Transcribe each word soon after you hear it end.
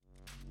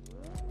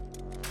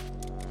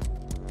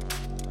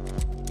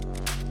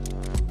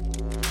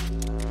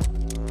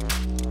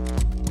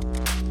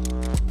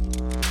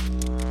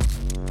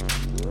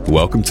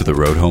Welcome to the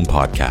Road Home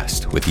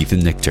Podcast with Ethan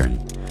Nichtern.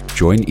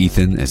 Join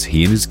Ethan as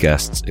he and his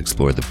guests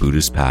explore the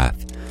Buddhist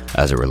path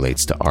as it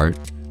relates to art,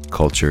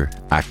 culture,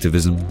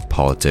 activism,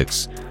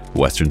 politics,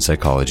 Western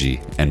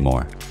psychology, and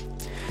more.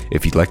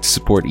 If you'd like to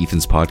support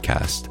Ethan's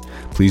podcast,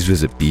 please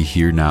visit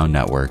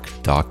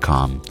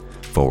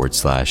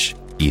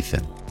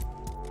BeHereNowNetwork.com/Ethan.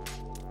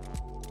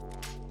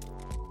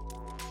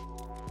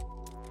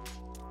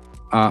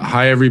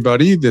 Hi,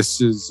 everybody.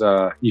 This is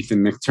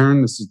Ethan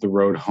Nichtern. This is the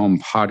Road Home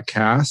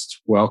Podcast.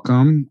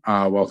 Welcome.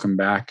 Welcome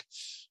back.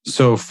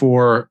 So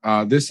for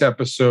this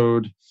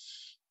episode,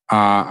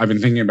 I've been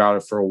thinking about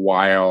it for a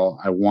while.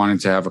 I wanted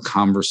to have a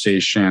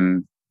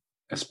conversation,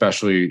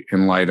 especially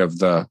in light of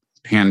the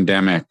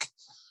pandemic,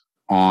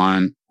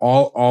 on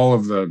all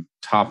of the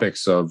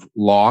topics of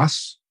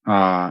loss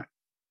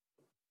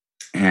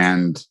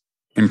and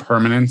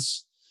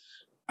impermanence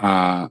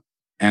and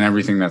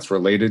everything that's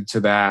related to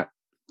that.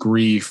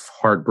 Grief,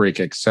 heartbreak,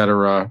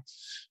 etc.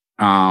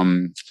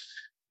 So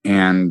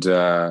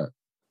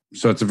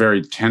it's a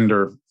very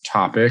tender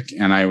topic,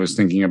 and I was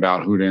thinking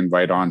about who to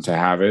invite on to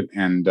have it,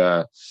 and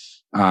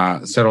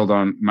settled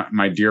on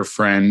my dear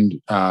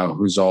friend,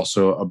 who's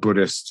also a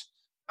Buddhist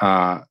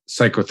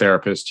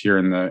psychotherapist here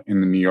in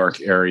the New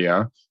York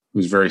area,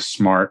 who's very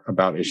smart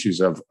about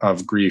issues of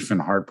grief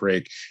and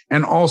heartbreak,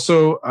 and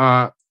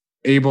also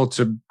able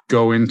to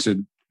go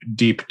into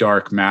deep,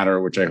 dark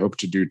matter, which I hope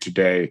to do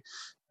today.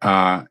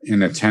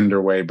 In a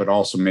tender way, but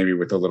also maybe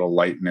with a little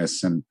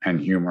lightness and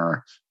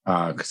humor,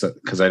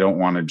 because I don't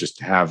want to just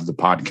have the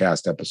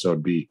podcast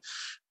episode be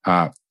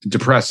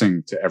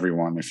depressing to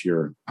everyone if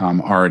you're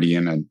already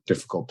in a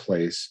difficult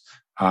place.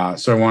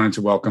 So I wanted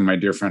to welcome my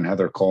dear friend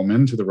Heather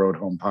Coleman to the Road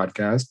Home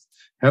Podcast.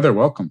 Heather,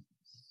 welcome.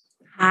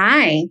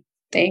 Hi,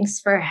 thanks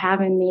for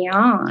having me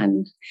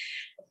on.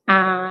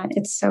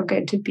 It's so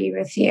good to be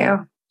with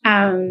you.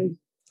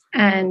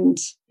 And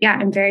yeah,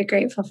 I'm very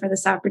grateful for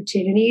this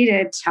opportunity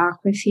to talk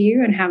with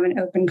you and have an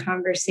open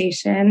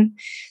conversation,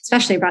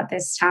 especially about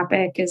this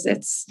topic, because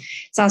it's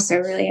also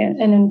really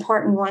an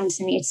important one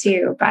to me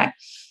too. But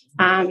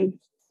I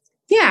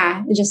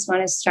just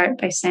want to start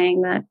by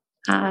saying that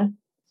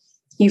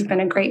you've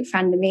been a great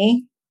friend to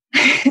me.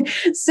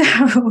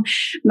 So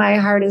my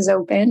heart is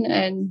open,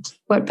 and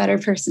what better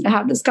person to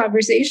have this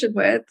conversation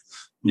with?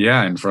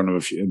 Yeah, in front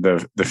of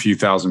the few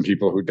thousand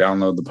people who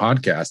download the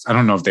podcast. I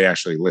don't know if they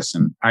actually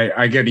listen.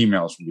 I get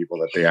emails from people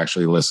that they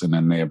actually listen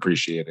and they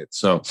appreciate it.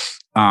 So,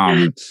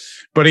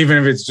 but even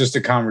if it's just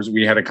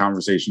we had a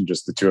conversation,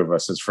 just the two of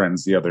us as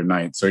friends the other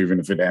night. So even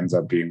if it ends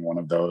up being one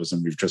of those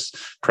and we've just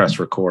pressed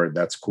record,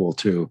 that's cool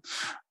too.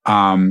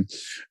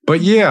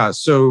 But yeah,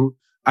 so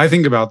I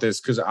think about this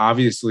because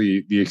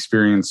obviously the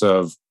experience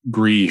of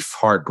grief,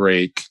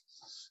 heartbreak,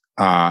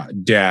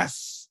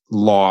 death,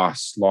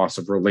 loss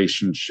of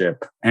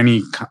relationship,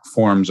 any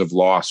forms of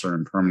loss or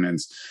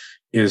impermanence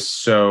is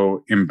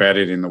so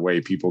embedded in the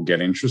way people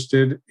get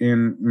interested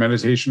in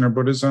meditation or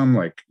Buddhism.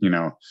 Like,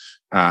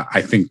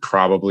 I think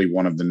probably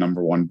one of the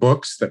number one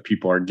books that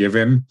people are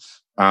given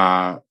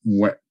that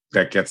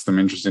gets them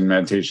interested in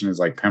meditation is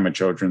like Pema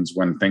Chodron's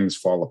When Things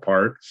Fall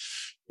Apart.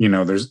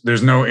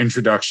 There's no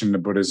introduction to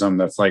Buddhism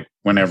that's like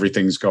when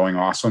everything's going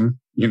awesome,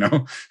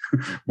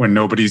 when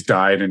nobody's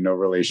died and no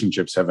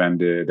relationships have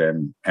ended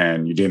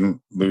and you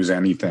didn't lose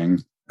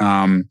anything.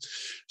 So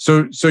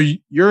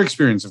your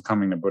experience of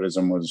coming to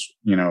Buddhism was,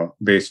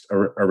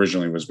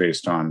 originally was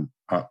based on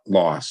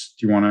loss.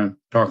 Do you want to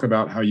talk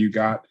about how you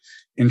got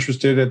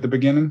interested at the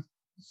beginning?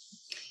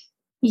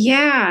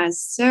 Yeah.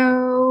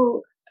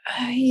 So,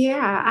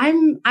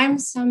 I'm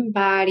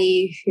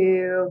somebody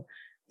who,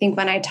 I think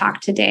when I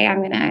talk today, I'm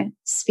going to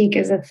speak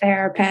as a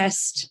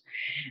therapist,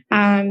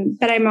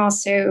 but I'm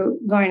also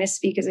going to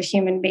speak as a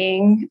human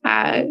being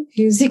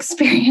who's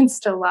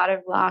experienced a lot of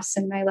loss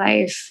in my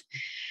life.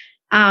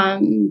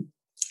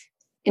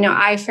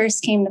 I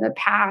first came to the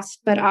path,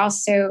 but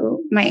also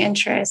my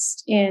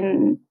interest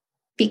in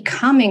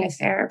becoming a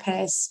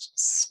therapist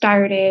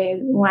started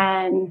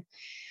when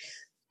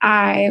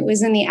I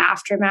was in the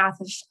aftermath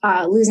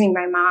of losing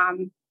my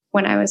mom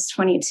when I was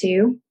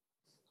 22.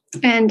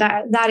 And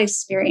that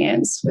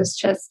experience was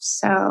just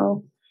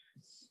so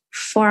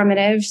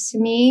formative to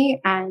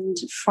me and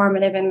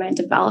formative in my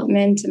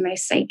development and my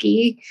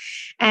psyche.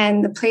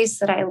 And the place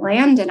that I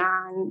landed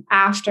on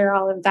after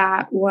all of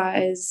that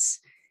was,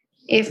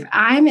 if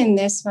I'm in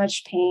this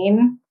much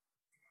pain,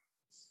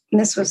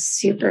 and this was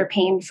super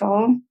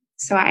painful,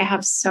 so I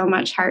have so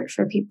much heart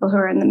for people who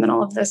are in the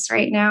middle of this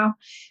right now,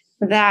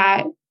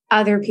 that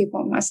other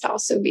people must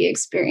also be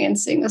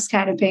experiencing this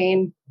kind of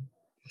pain.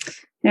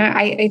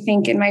 I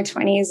think in my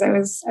 20s, I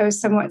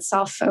was somewhat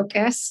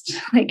self-focused,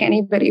 like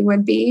anybody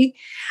would be.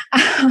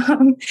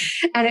 And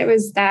it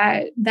was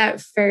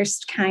that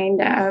first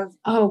kind of,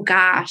 oh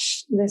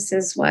gosh, this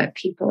is what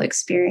people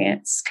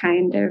experience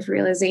kind of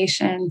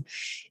realization.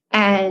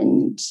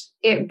 And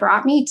it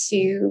brought me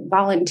to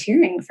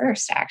volunteering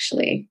first,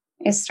 actually.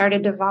 I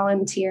started to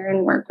volunteer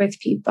and work with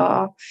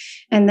people,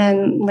 and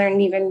then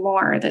learned even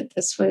more that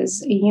this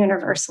was a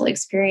universal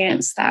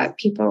experience that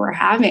people were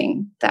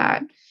having,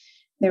 that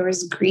there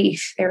was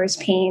grief, there was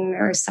pain,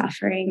 there was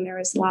suffering, there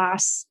was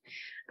loss.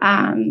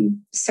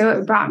 So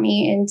it brought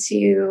me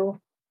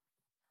into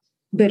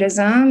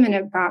Buddhism, and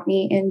it brought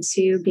me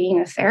into being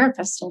a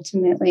therapist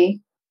ultimately.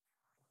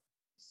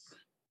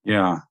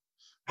 Yeah.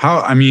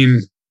 How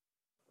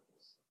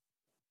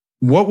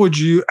would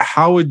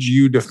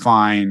you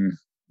define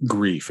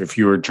grief if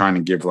you were trying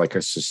to give like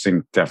a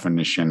succinct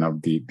definition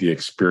of the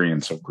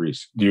experience of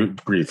grief? Do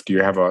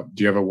you have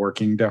a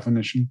working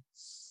definition?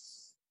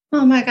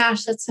 Oh my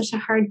gosh, that's such a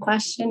hard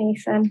question,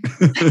 Ethan.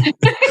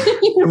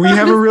 We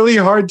have a really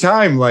hard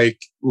time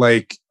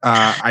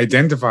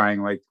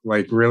identifying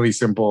like really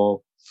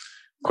simple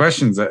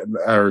questions that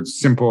are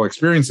simple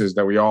experiences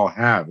that we all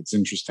have. It's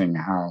interesting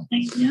how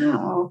I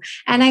know.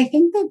 And I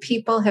think that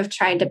people have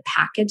tried to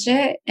package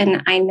it.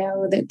 And I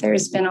know that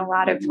there's been a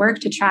lot of work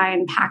to try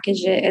and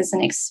package it as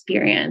an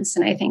experience.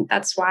 And I think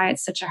that's why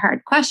it's such a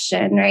hard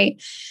question,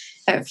 right?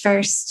 At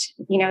first,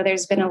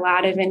 there's been a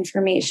lot of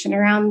information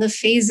around the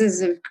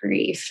phases of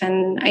grief.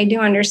 And I do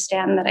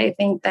understand that. I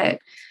think that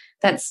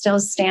still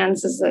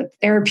stands as a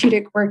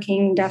therapeutic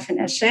working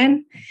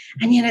definition.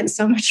 And yet it's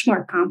so much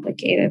more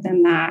complicated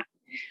than that.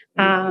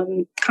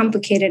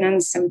 Complicated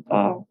and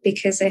simple,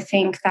 because I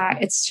think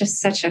that it's just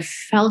such a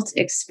felt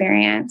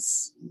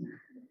experience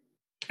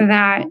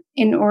that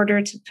in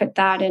order to put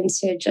that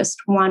into just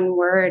one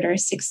word or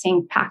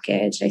succinct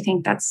package, I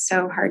think that's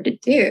so hard to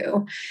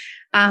do.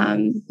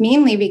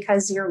 Mainly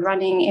because you're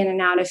running in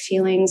and out of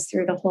feelings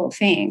through the whole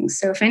thing.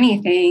 So if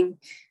anything,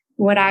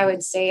 what I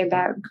would say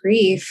about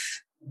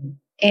grief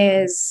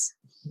is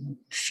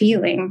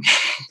feeling.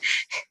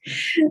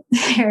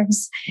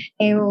 There's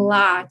a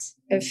lot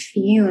of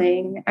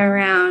feeling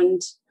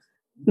around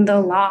the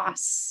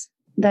loss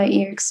that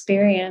you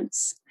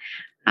experience.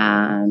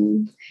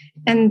 And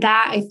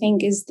that, I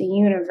think, is the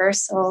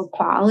universal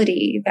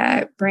quality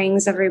that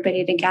brings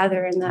everybody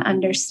together in the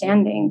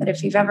understanding that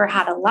if you've ever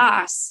had a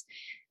loss,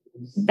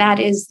 that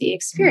is the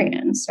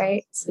experience,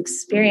 right? It's the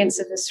experience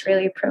of this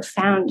really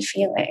profound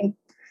feeling.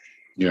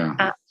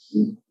 Yeah.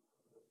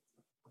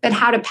 But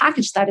how to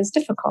package that is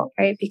difficult,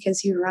 right?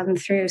 Because you run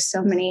through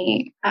so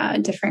many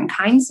different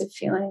kinds of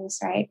feelings,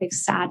 right? Like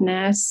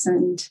sadness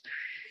and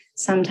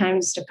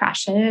sometimes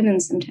depression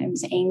and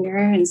sometimes anger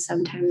and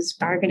sometimes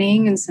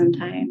bargaining and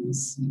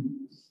sometimes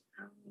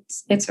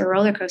it's a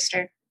roller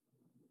coaster.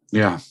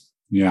 Yeah.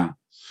 Yeah.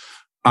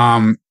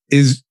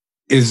 Is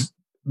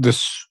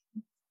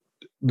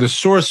the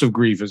source of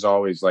grief is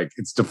always like,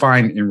 it's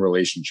defined in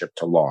relationship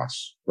to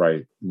loss,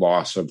 right?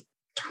 Loss of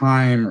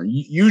time, or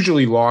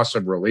usually loss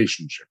of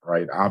relationship,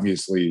 right?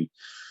 Obviously,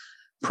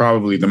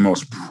 probably the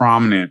most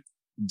prominent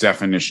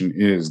definition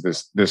is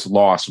this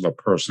loss of a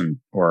person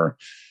or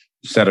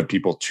set of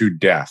people to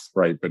death,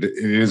 right? But it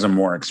is a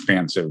more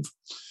expansive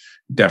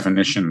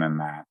definition than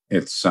that.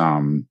 It's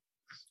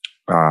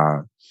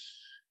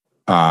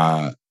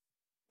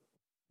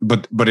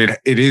but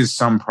it is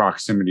some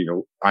proximity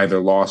to either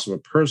loss of a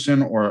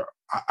person, or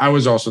I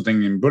was also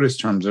thinking in Buddhist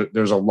terms,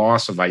 there's a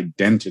loss of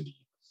identity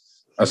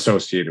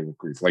associated with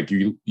grief. Like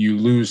you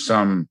lose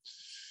some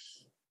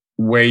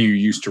way you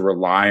used to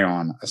rely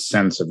on a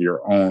sense of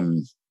your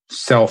own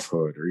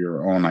selfhood or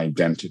your own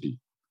identity,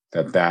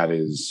 that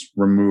is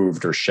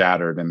removed or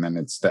shattered. And then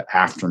it's the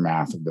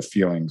aftermath of the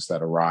feelings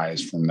that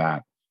arise from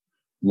that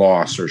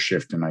loss or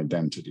shift in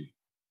identity,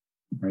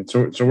 right?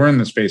 So we're in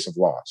the space of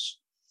loss.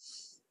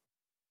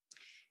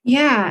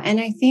 Yeah.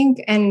 And I think,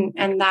 and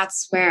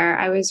that's where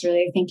I was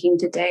really thinking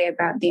today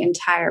about the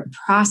entire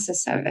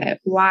process of it,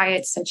 why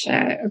it's such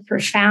a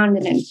profound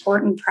and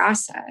important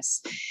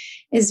process,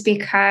 is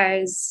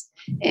because,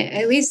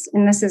 at least,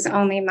 and this is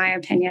only my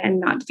opinion and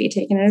not to be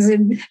taken as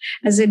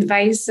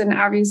advice. And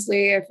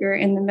obviously, if you're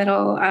in the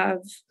middle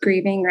of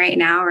grieving right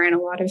now or in a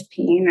lot of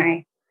pain,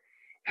 I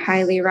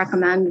highly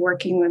recommend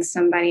working with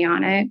somebody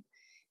on it.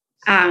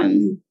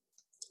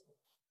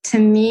 To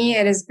me,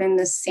 it has been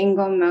the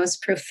single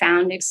most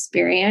profound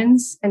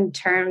experience in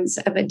terms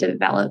of a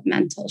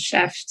developmental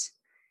shift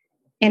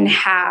in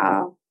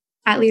how,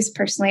 at least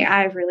personally,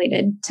 I've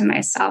related to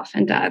myself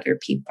and to other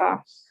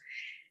people.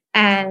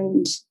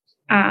 And,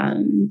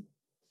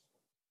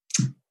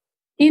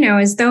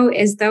 as though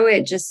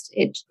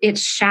it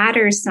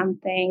shatters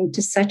something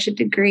to such a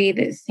degree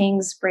that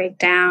things break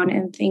down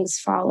and things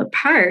fall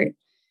apart.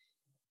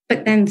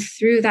 But then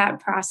through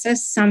that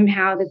process,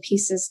 somehow the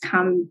pieces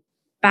come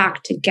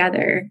back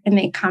together, and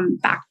they come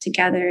back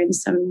together in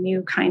some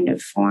new kind of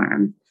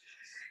form.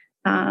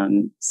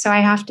 So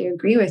I have to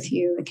agree with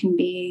you. It can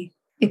be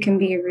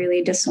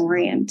really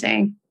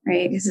disorienting,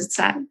 right? Because it's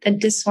the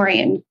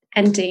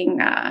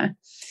disorienting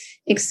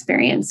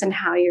experience and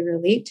how you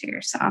relate to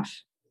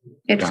yourself.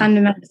 It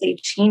fundamentally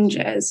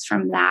changes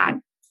from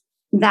that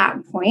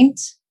point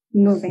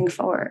moving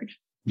forward.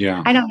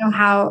 Yeah. I don't know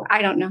how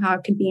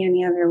it could be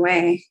any other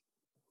way.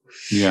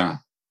 Yeah.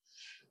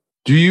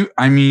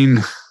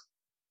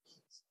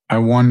 I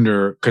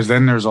wonder, because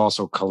then there's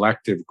also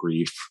collective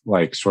grief,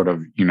 like sort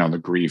of, the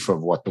grief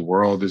of what the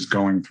world is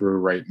going through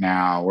right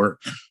now, or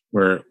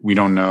where we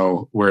don't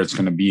know where it's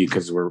going to be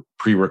because we're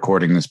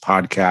pre-recording this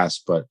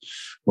podcast, but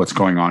what's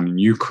going on in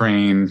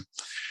Ukraine,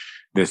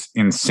 this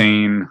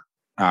insane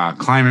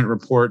climate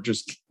report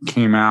just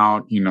came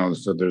out,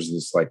 so there's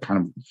this like kind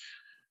of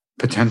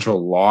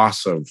potential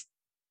loss of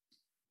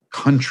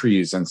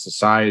countries and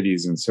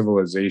societies and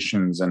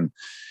civilizations. And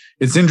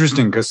it's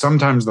interesting because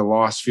sometimes the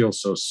loss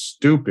feels so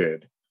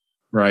stupid,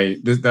 right?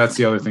 That's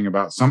the other thing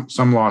about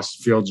some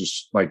losses feel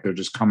just like they're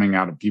just coming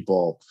out of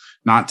people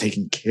not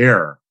taking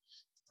care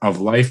of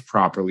life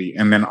properly.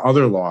 And then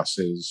other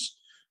losses,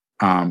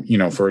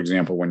 for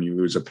example, when you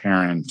lose a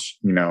parent,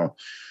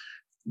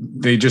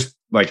 they just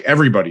like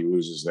everybody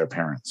loses their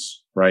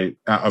parents, right?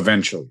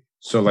 Eventually.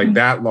 So like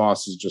that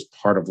loss is just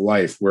part of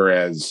life.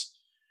 Whereas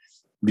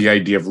the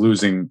idea of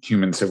losing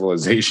human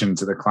civilization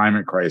to the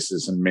climate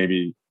crisis and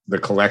maybe the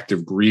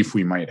collective grief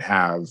we might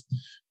have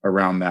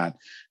around that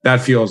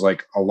feels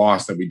like a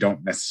loss that we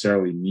don't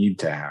necessarily need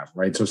to have,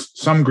 right? So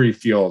some grief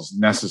feels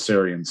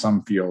necessary and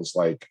some feels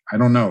like, I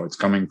don't know, it's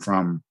coming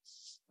from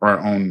our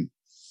own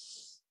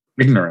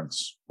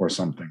ignorance or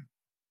something,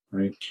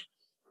 right?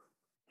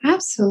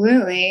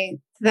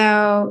 Absolutely.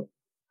 Though,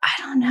 I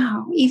don't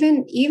know,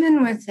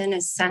 even within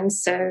a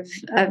sense of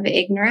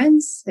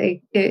ignorance,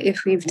 like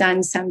if we've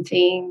done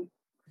something,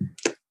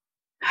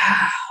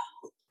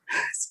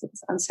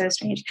 this sounds so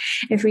strange.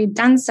 If we've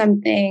done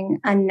something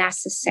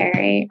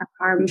unnecessary or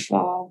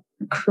harmful,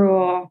 or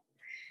cruel,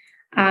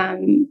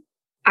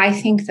 I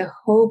think the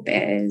hope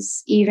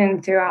is,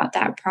 even throughout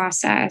that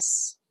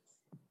process,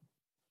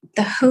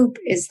 the hope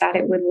is that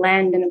it would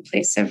land in a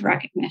place of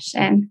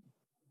recognition.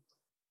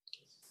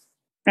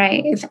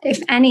 Right.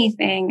 If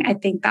anything, I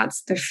think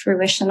that's the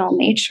fruitional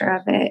nature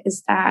of it,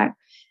 is that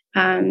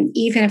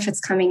even if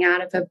it's coming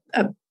out of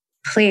a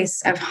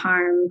place of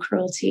harm,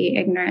 cruelty,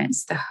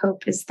 ignorance, the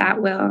hope is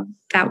that will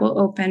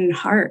open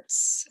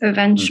hearts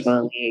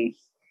eventually.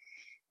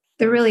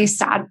 The really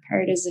sad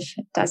part is if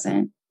it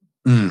doesn't.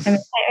 I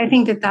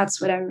think that's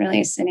what I'm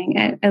really sitting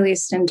at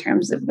least in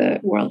terms of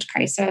the world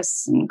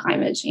crisis and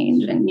climate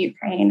change and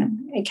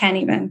Ukraine. I can't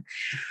even.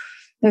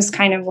 Those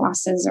kind of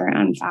losses are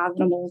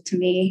unfathomable to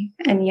me.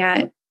 And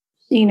yet,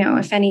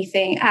 if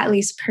anything, at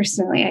least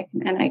personally, I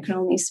can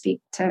only speak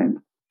to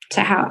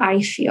how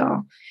I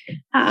feel.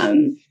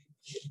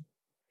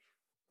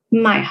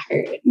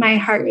 My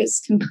heart is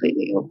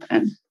completely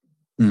open.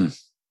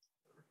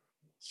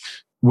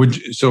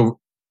 So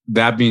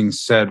that being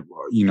said,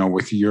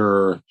 with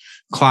your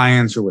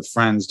clients or with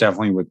friends,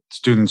 definitely with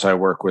students I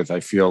work with,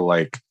 I feel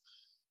like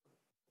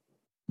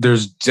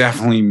there's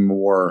definitely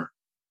more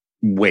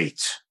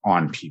weight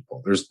on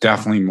people. There's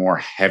definitely more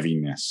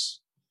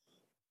heaviness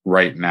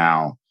right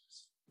now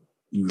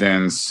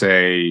than,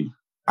 say,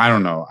 I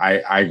don't know.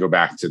 I go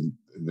back to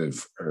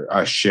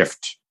a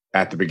shift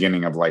at the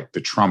beginning of like the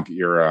Trump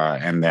era.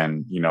 And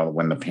then,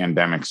 when the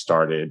pandemic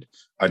started,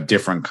 a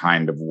different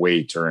kind of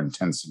weight or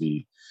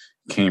intensity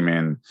came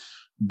in.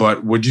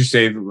 But would you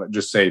say,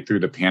 just say through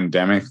the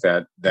pandemic,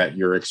 that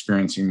you're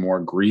experiencing more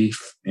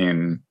grief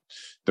in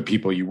the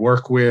people you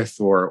work with,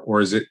 or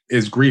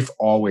is grief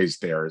always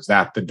there? Is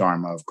that the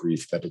dharma of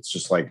grief, that it's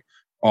just like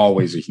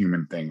always a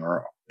human thing,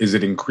 or is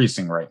it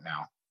increasing right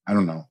now? I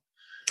don't know.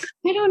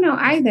 I don't know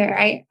either.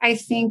 I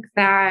think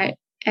that,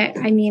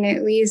 at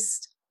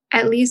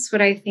least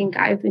what I think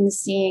I've been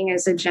seeing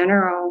as a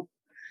general,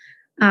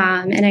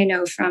 and I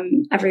know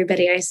from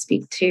everybody I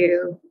speak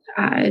to,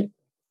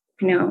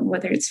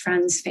 whether it's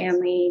friends,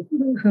 family,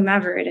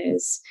 whomever it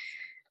is,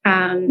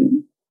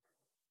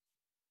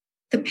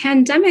 the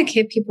pandemic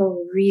hit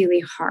people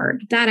really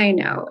hard. That I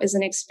know is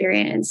an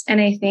experience.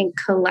 And I think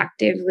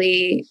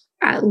collectively,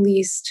 at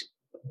least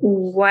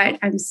what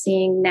I'm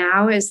seeing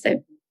now is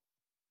that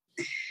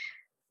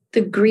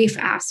the grief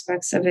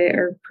aspects of it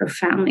are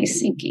profoundly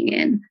sinking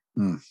in.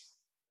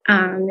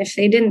 If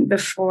they didn't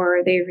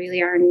before, they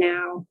really are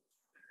now.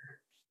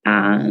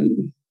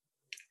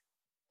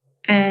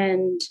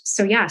 And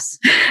so, yes,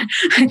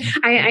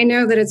 I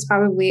know that it's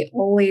probably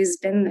always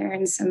been there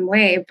in some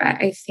way,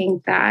 but I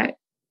think that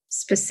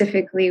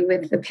specifically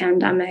with the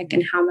pandemic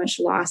and how much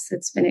loss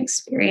that's been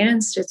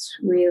experienced, it's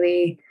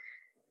really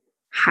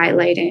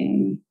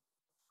highlighting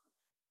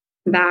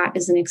that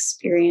as an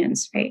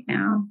experience right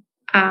now.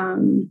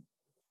 And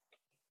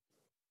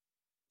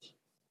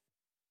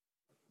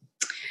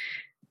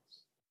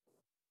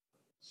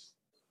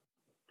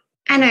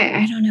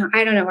I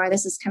don't know why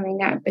this is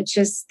coming up, but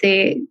just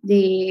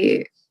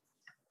the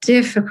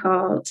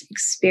difficult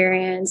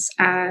experience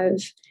of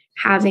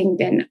having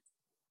been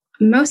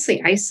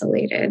mostly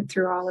isolated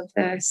through all of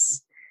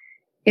this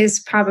is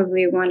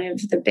probably one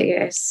of the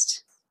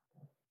biggest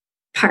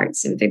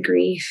parts of the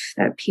grief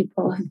that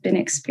people have been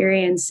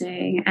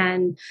experiencing.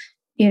 And,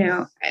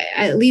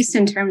 at least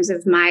in terms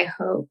of my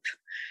hope,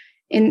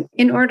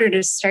 in order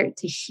to start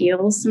to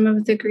heal some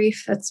of the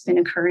grief that's been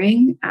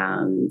occurring,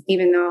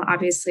 even though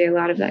obviously a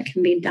lot of that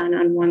can be done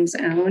on one's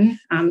own,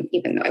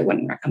 even though I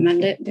wouldn't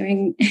recommend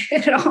doing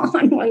it all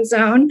on one's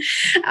own.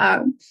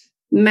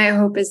 My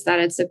hope is that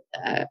it's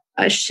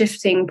a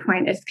shifting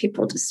point of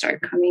people to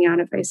start coming out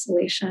of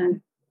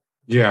isolation.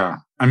 Yeah.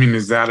 I mean,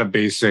 is that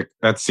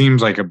that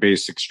seems like a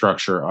basic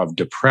structure of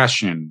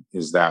depression,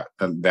 is that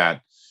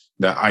the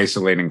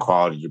isolating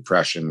quality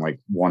depression, like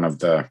one of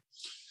the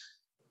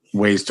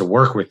ways to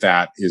work with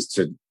that is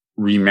to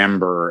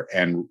remember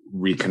and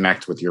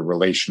reconnect with your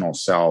relational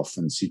self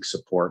and seek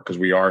support, because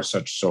we are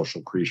such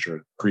social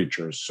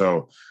creatures.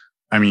 So,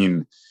 I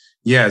mean,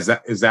 yeah,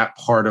 is that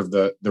part of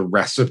the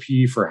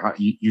recipe for how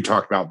you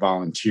talked about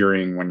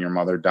volunteering when your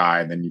mother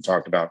died? Then you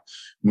talked about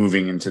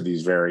moving into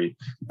these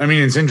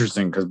it's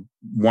interesting because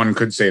one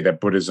could say that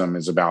Buddhism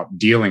is about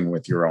dealing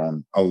with your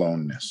own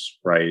aloneness,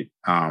 right?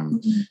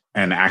 And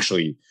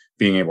actually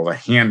being able to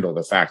handle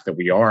the fact that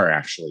we are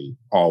actually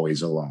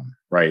always alone,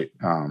 right?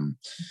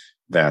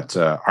 That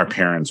our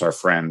parents, our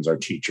friends, our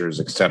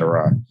teachers,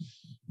 etc.,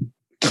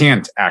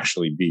 can't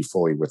actually be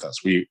fully with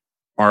us. We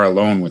are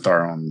alone with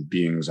our own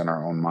beings and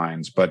our own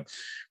minds. But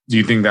do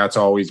you think that's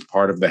always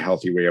part of the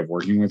healthy way of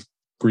working with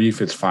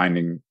grief? It's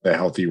finding the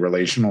healthy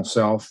relational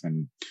self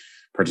and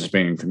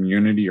participating in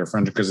community or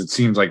friendship? Because it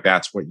seems like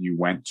that's what you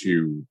went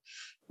to,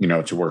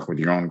 to work with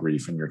your own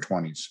grief in your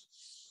 20s.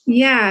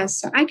 Yeah,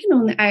 so I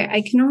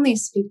can only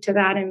speak to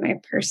that in my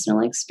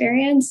personal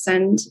experience,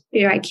 and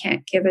I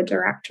can't give a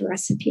direct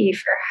recipe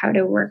for how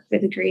to work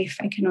with grief.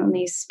 I can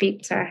only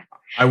speak to.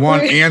 I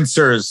want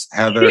answers,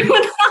 Heather. I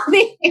want all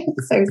the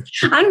answers.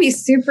 I'm gonna be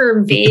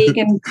super vague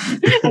and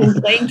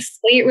blank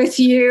slate with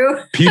you.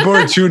 People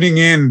are tuning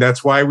in.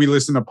 That's why we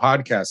listen to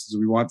podcasts. Is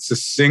we want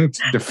succinct,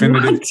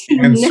 definitive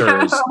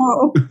answers.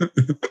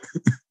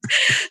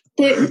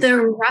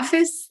 The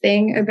roughest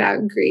thing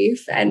about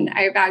grief, and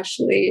I've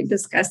actually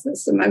discussed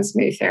this amongst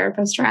my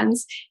therapist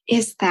friends,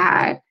 is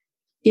that,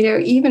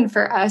 even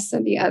for us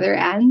at the other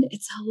end,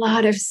 it's a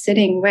lot of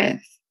sitting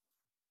with.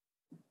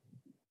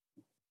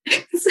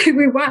 So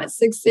we want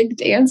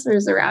succinct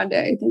answers around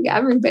it. I think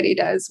everybody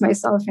does,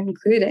 myself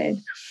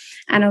included.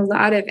 And a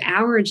lot of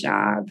our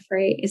job,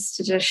 right, is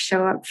to just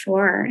show up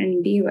for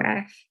and be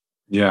with.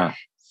 Yeah.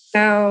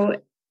 So,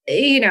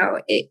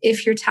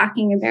 if you're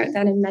talking about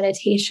that in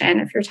meditation,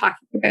 if you're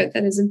talking about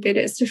that as a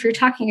Buddhist, if you're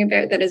talking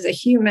about that as a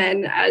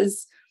human,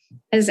 as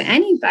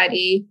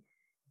anybody,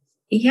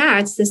 yeah,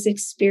 it's this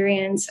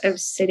experience of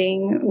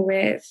sitting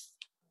with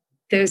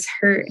those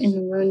hurt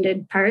and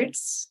wounded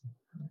parts,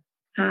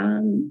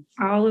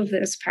 all of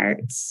those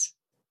parts.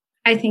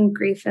 I think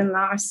grief and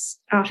loss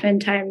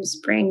oftentimes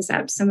brings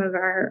up some of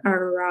our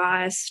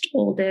rawest,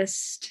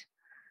 oldest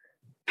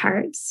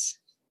parts.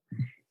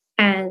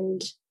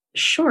 And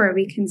sure,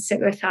 we can sit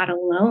with that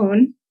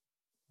alone.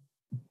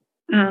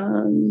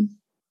 And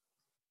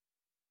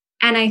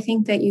I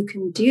think that you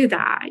can do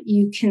that.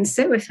 You can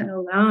sit with it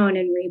alone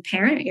and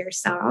reparent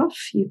yourself.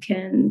 You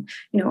can,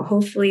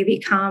 hopefully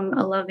become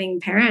a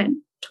loving parent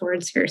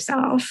towards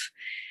yourself.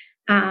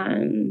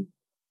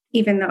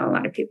 Even though a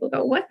lot of people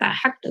go, what the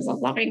heck does a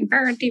loving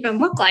parent even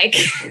look like?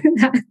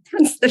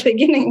 That's the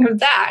beginning of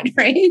that,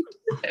 right?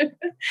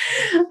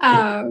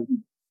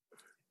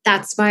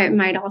 That's why it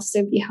might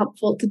also be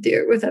helpful to do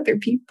it with other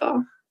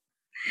people,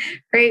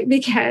 right?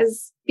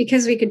 Because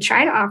we could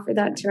try to offer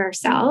that to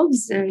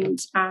ourselves and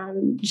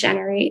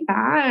generate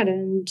that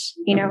and,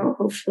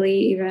 hopefully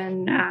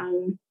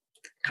even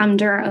come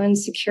to our own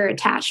secure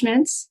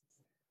attachments.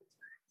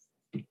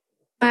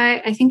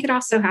 But I think it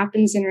also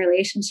happens in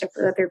relationship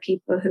with other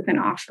people who can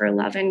offer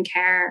love and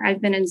care.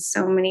 I've been in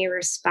so many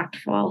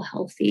respectful,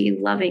 healthy,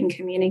 loving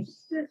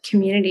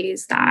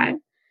communities that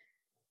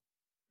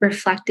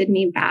reflected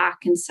me back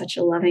in such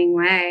a loving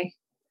way.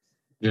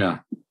 Yeah.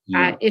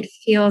 It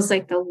feels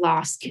like the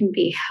loss can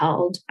be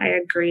held by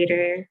a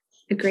greater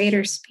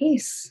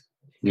space.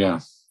 Yeah.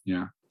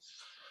 Yeah.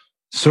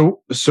 So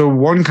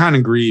one kind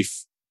of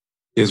grief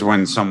is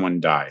when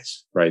someone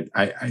dies, right?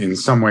 In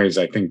some ways,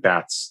 I think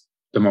that's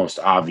the most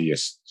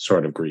obvious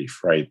sort of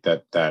grief, right?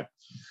 That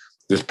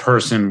this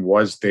person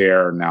was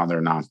there, now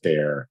they're not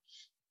there.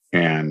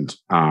 And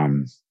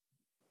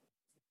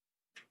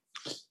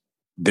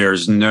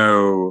there's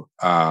no,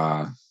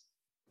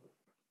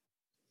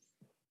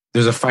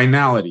 there's a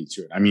finality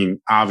to it. I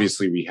mean,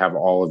 obviously we have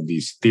all of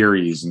these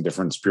theories and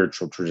different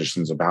spiritual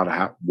traditions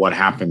about what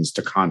happens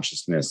to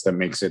consciousness that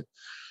makes it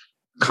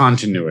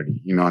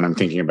continuity, and I'm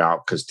thinking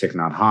about, because Thich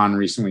Nhat Hanh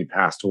recently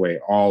passed away,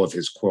 all of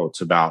his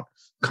quotes about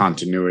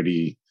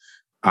continuity,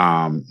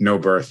 no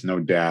birth, no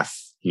death,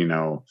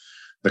 the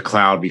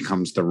cloud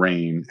becomes the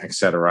rain,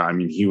 etc. I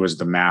mean, he was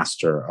the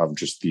master of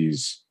just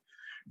these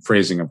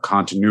phrasing of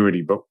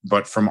continuity.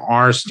 But from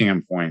our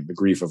standpoint, the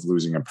grief of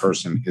losing a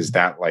person is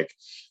that, like,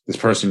 this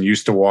person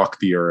used to walk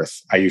the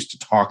earth. I used to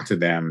talk to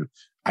them.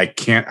 I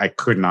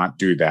could not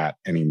do that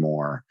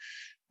anymore.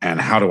 And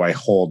how do I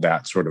hold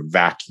that sort of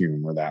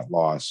vacuum or that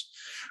loss?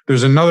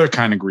 There's another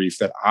kind of grief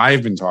that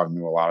I've been talking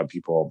to a lot of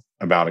people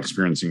about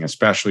experiencing,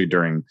 especially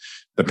during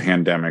the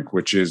pandemic,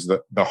 which is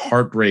the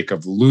heartbreak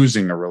of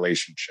losing a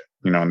relationship.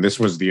 And this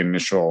was the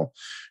initial,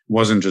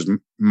 wasn't just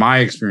my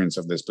experience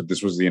of this, but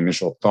this was the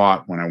initial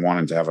thought when I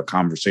wanted to have a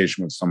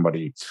conversation with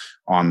somebody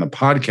on the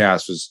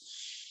podcast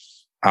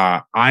was,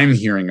 I'm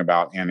hearing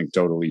about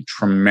anecdotally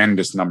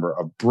tremendous number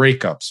of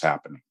breakups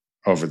happening,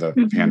 over the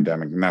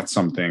pandemic. And that's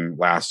something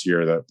last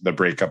year, the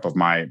breakup of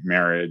my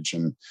marriage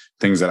and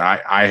things that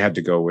I had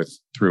to go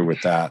through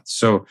with that.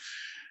 So,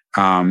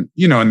 and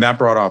that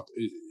brought up,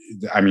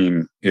 I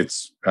mean,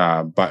 it's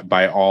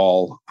by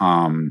all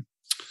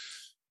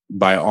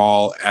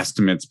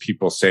estimates,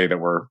 people say that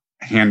we're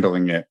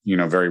handling it,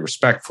 very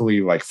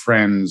respectfully, like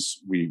friends.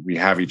 We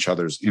have each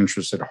other's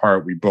interests at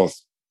heart. We both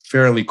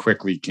fairly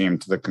quickly came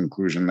to the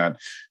conclusion that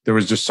there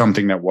was just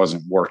something that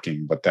wasn't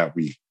working, but that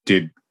we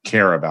did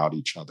care about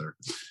each other.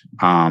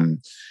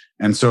 And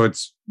so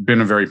it's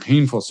been a very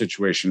painful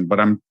situation,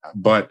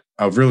 but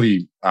a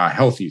really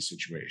healthy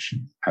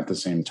situation at the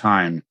same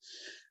time.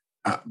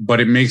 But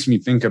it makes me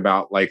think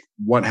about like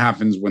what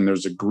happens when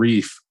there's a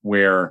grief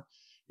where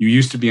you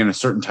used to be in a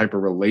certain type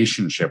of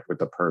relationship with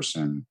the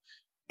person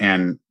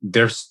and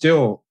they're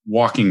still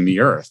walking the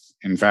earth.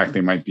 In fact,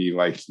 they might be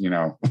like,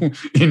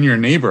 in your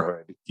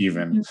neighborhood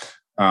even.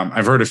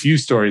 I've heard a few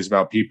stories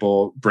about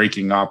people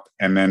breaking up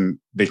and then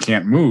they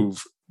can't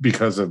move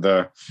because of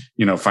the,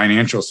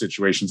 financial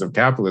situations of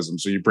capitalism.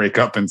 So you break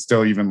up and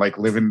still even like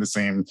live in the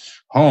same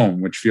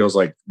home, which feels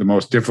like the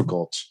most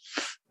difficult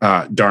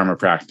Dharma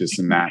practice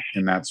in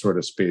that sort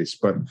of space.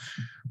 But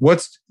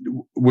what's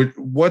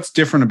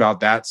different about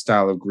that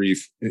style of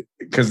grief?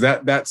 Because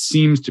that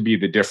seems to be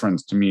the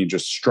difference to me,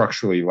 just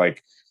structurally.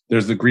 Like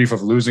there's the grief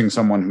of losing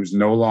someone who's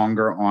no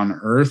longer on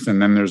earth,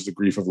 and then there's the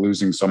grief of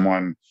losing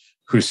someone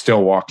who's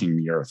still walking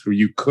the earth, who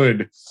you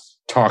could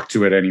talk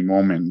to at any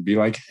moment and be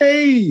like,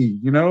 hey,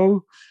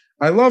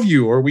 I love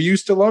you, or we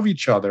used to love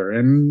each other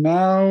and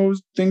now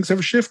things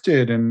have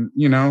shifted. And,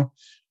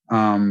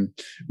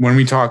 when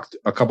we talked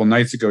a couple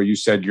nights ago, you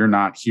said you're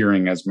not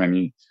hearing as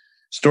many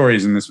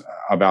stories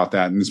about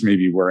that. And this may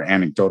be where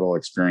anecdotal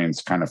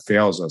experience kind of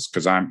fails us,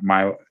 because and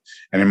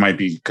it might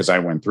be because I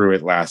went through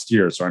it last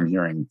year. So I'm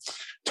hearing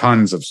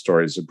tons of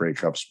stories of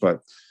breakups.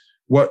 But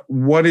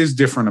what is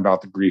different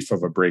about the grief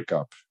of a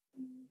breakup?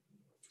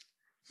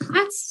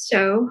 That's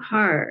so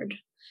hard.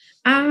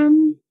 I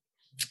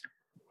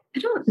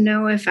don't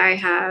know if I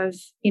have,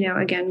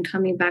 again,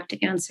 coming back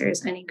to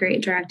answers, any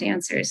great direct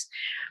answers,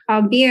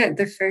 albeit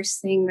the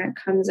first thing that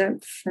comes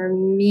up for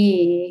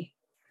me.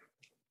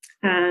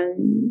 I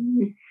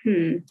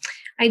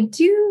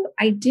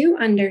do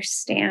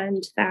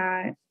understand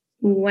that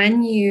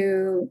when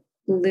you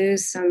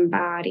lose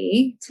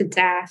somebody to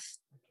death,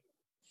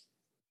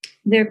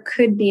 there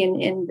could be an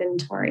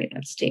inventory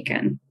that's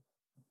taken.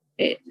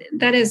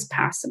 That is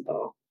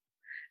possible,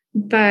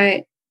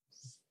 but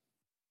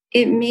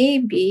it may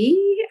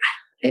be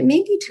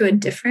to a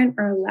different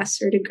or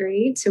lesser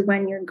degree to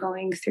when you're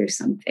going through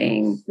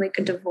something like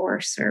a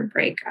divorce or a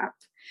breakup.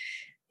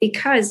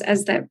 Because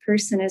as that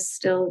person is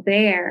still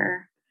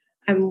there,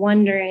 I'm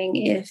wondering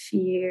if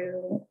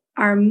you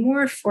are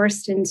more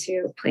forced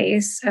into a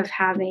place of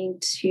having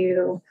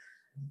to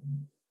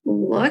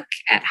look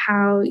at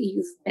how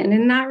you've been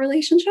in that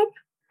relationship,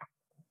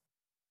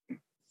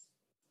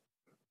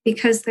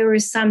 because there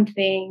was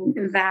something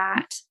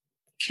that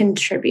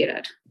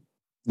contributed.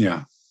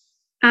 Yeah.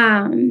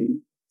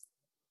 And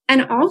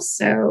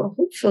also,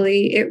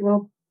 hopefully, it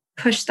will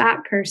push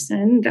that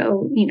person,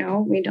 though, we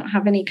don't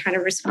have any kind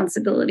of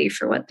responsibility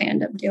for what they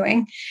end up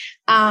doing,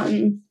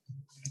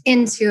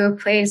 into a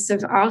place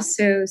of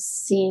also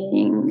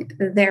seeing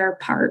their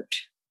part,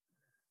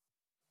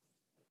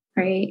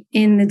 right,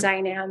 in the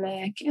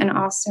dynamic, and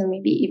also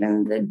maybe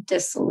even the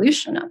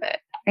dissolution of it.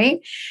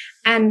 Right.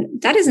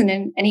 And that isn't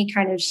in any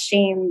kind of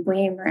shame,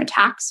 blame, or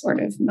attack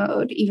sort of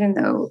mode, even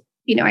though,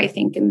 I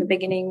think in the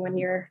beginning when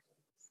you're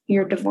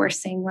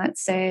divorcing,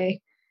 let's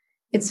say,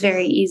 it's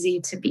very easy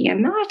to be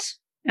in that.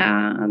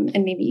 And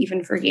maybe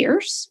even for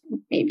years,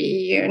 maybe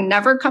you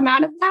never come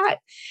out of that.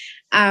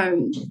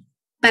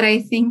 But I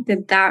think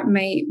that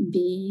might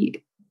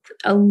be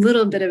a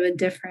little bit of a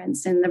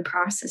difference in the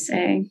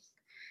processing,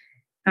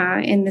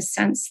 in the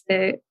sense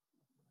that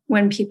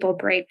when people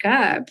break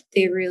up,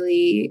 they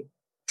really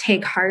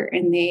take heart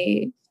and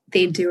they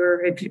do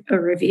a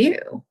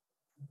review,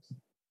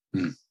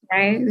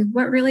 right?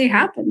 What really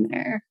happened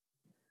there?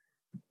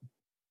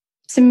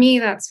 To me,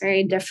 that's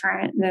very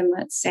different than,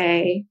 let's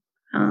say,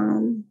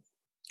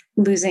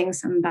 losing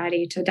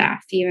somebody to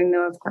death, even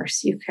though, of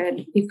course, you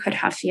could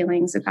have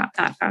feelings about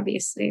that,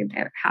 obviously,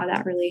 about how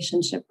that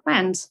relationship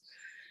went.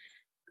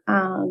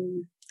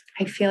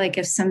 I feel like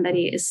if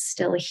somebody is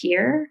still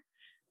here,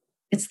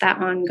 it's that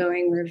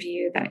ongoing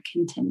review that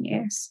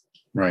continues.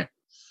 Right.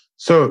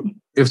 So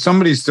if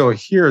somebody's still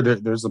here,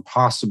 there's a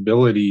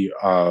possibility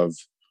of,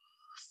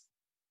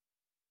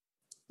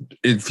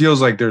 it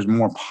feels like there's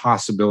more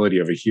possibility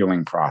of a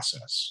healing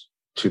process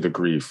to the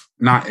grief.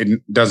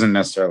 It doesn't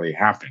necessarily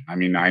happen. I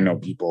mean, I know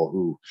people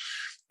who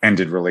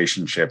ended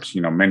relationships,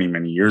 many,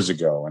 many years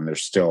ago, and they're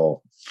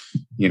still,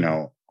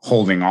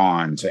 holding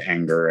on to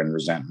anger and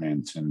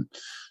resentment. And,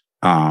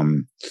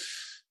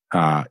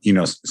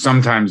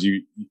 sometimes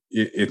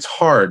it's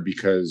hard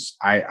because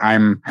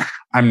I'm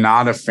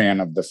not a fan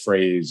of the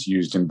phrase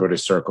used in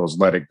Buddhist circles,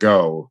 let it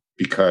go,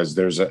 because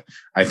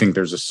I think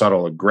there's a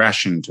subtle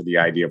aggression to the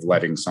idea of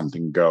letting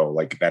something go,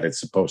 like that it's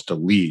supposed to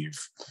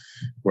leave,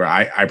 where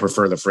I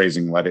prefer the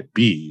phrasing, let it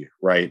be,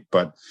 right?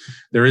 But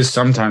there is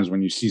sometimes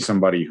when you see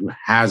somebody who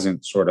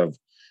hasn't sort of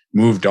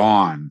moved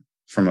on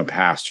from a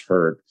past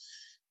hurt,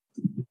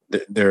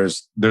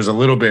 there's a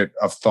little bit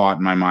of thought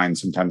in my mind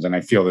sometimes, and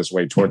I feel this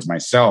way towards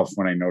myself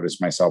when I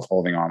notice myself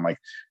holding on, like,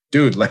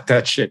 dude, let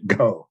that shit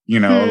go,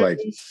 like,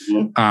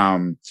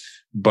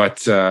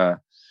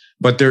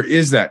 but there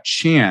is that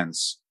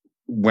chance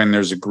when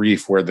there's a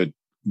grief where the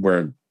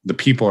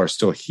people are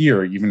still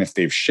here, even if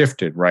they've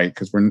shifted, right?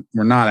 Because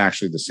we're not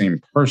actually the same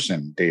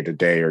person day to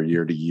day or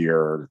year to year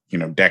or,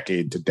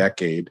 decade to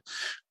decade.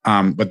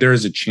 But there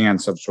is a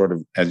chance of sort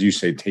of, as you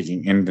say,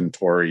 taking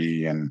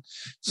inventory and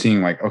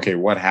seeing like, okay,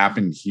 what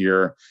happened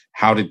here?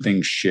 How did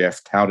things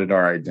shift? How did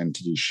our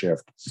identity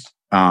shift?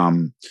 But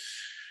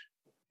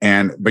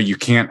you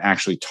can't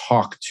actually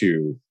talk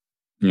to,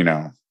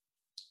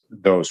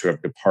 those who have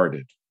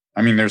departed.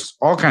 I mean, there's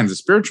all kinds of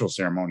spiritual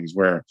ceremonies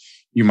where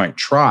you might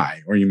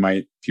try, or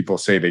people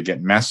say they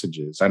get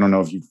messages. I don't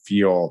know if you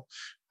feel,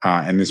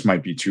 and this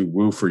might be too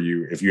woo for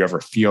you, if you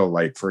ever feel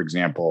like, for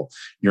example,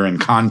 you're in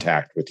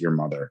contact with your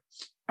mother.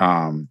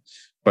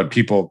 But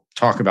people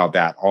talk about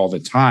that all the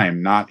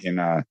time, not in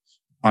a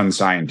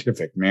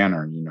unscientific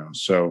manner,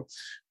 So,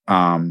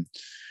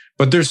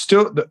 but there's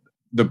still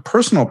the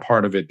personal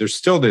part of it. There's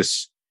still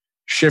this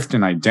shift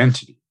in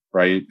identity,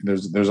 right?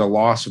 There's a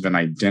loss of an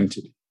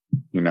identity.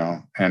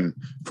 And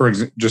for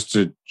example, just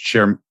to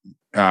share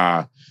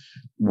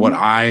what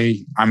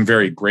I'm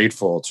very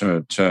grateful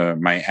to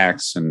my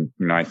ex, and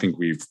I think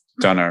we've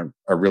done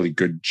a really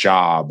good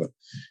job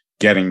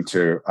getting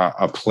to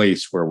a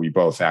place where we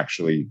both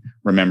actually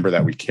remember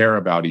that we care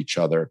about each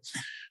other.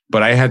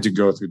 But I had to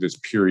go through this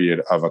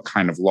period of a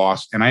kind of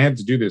loss, and I had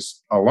to do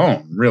this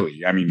alone,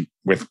 really. I mean,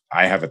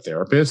 I have a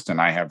therapist and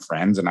I have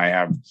friends and I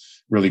have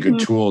really good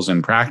tools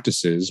and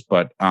practices,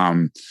 but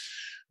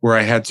where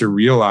I had to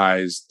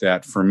realize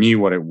that for me,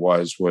 what it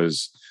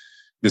was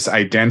this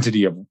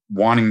identity of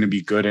wanting to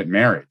be good at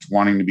marriage,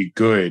 wanting to be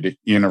good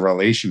in a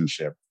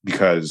relationship,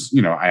 because,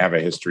 I have a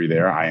history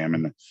there. I am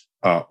an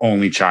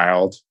only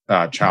child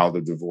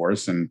of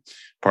divorce. And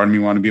part of me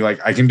wanted to be like,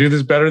 I can do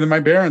this better than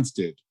my parents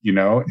did,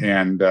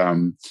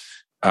 and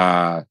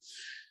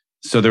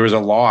so there was a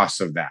loss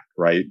of that,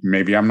 right?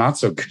 Maybe I'm not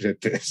so good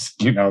at this,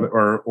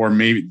 or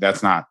maybe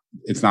it's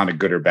not a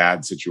good or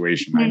bad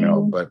situation. I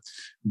know,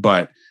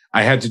 but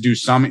I had to do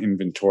some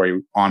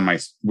inventory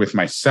with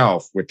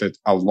myself with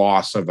a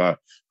loss of a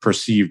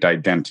perceived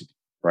identity,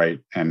 right?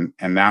 And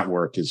that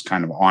work is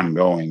kind of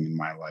ongoing in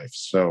my life.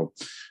 So,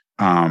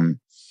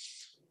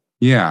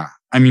 yeah.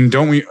 I mean,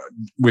 don't we,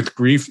 with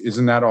grief,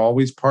 isn't that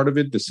always part of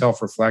it? The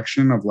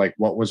self-reflection of like,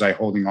 what was I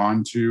holding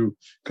on to?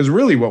 Because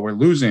really what we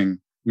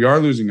are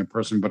losing a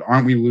person, but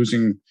aren't we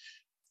losing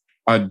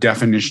a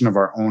definition of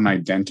our own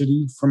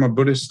identity from a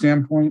Buddhist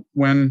standpoint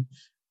when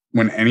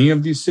any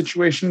of these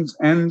situations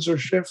ends or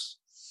shifts?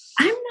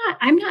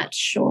 I'm not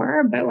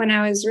sure, but when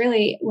I was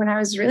really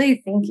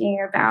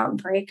thinking about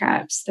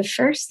breakups, the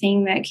first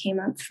thing that came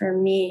up for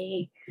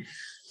me,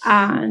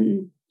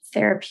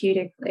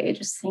 therapeutically,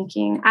 just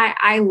thinking,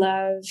 I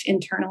love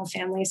internal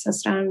family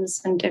systems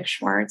and Dick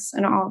Schwartz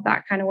and all of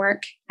that kind of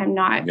work. I'm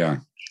not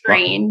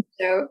trained,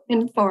 so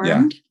informed.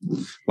 Yeah.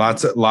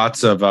 Lots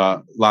of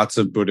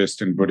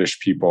Buddhist and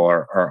Buddhist people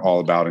are all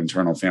about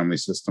internal family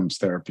systems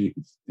therapy.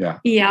 Yeah.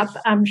 Yep.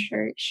 I'm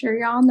sure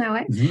y'all know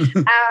it.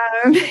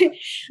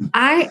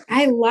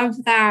 I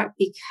love that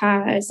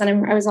because,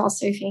 and I was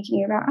also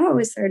thinking about,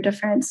 is there a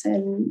difference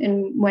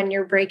in when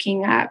you're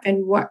breaking up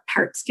and what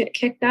parts get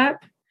kicked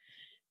up?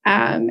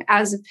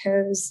 As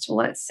opposed to,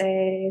 let's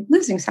say,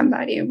 losing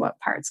somebody, and what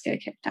parts get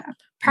kicked up.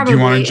 Probably. Do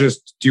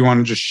you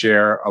want to just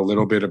share a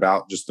little bit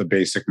about just the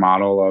basic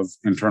model of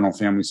internal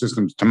family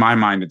systems? To my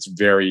mind, it's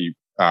very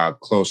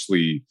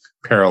closely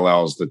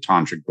parallels the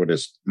Tantric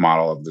Buddhist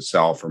model of the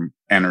self, or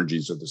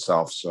energies of the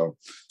self. So,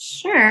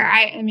 sure.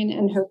 I mean,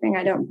 and hoping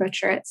I don't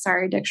butcher it.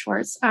 Sorry, Dick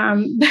Schwartz.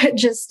 But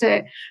just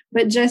to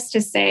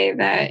say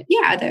that,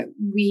 that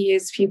we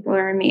as people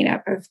are made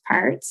up of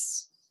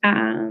parts.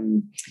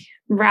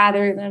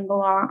 Rather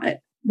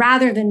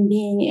than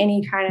being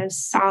any kind of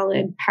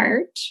solid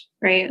part,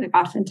 right? Like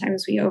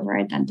oftentimes we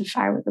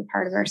over-identify with a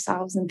part of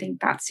ourselves and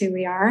think that's who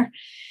we are.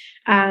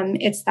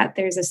 It's that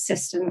there's a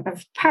system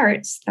of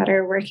parts that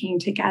are working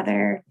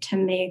together to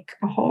make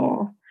a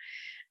whole.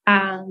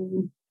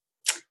 And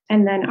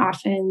then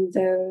often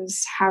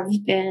those have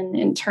been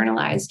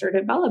internalized or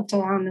developed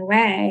along the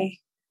way,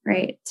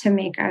 right? To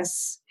make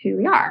us who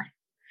we are.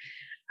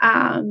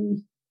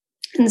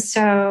 And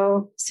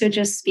so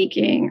just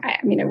speaking, I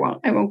mean, I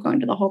won't go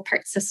into the whole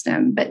part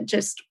system, but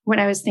just what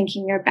I was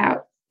thinking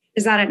about,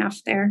 is that enough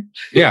there?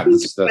 Yeah,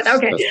 that's okay.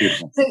 That's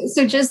beautiful.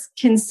 So just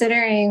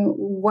considering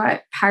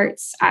what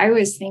parts I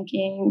was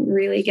thinking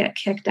really get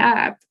kicked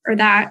up, or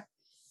that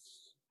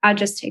I'll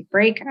just take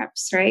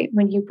breakups, right?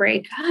 When you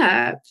break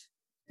up,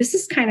 this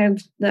is kind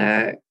of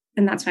the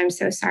And that's why I'm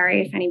so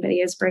sorry if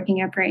anybody is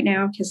breaking up right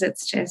now, because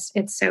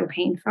it's so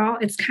painful.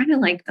 It's kind of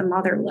like the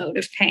mother load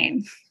of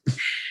pain.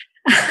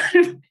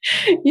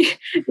 You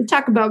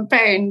talk about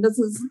pain. This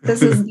is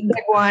the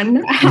big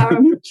one.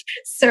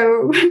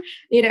 So,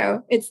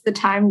 it's the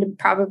time to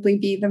probably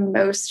be the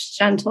most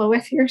gentle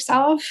with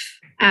yourself,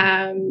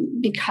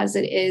 because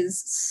it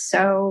is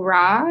so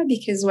raw.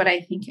 Because what I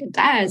think it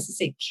does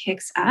is it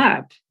kicks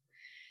up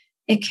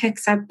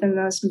the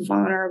most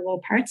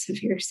vulnerable parts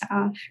of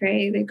yourself,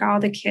 right? Like all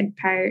the kid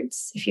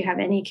parts. If you have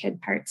any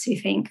kid parts, you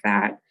think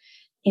that,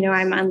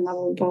 I'm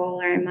unlovable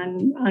or I'm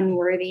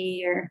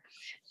unworthy, or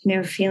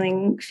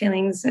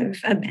feelings of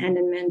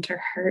abandonment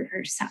or hurt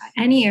or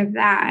any of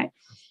that,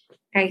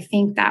 I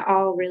think that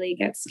all really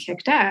gets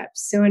kicked up.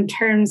 So in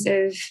terms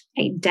of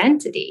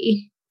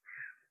identity,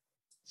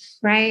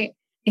 right,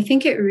 I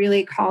think it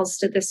really calls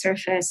to the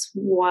surface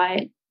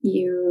what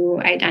you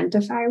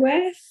identify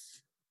with,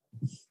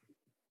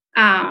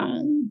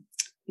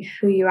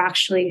 who you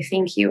actually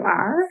think you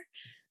are,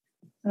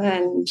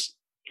 and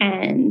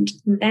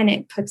then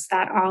it puts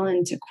that all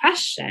into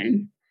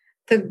question.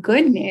 The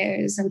good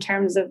news in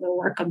terms of the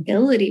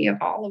workability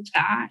of all of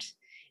that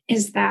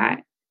is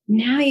that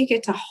now you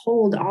get to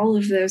hold all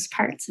of those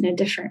parts in a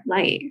different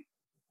light.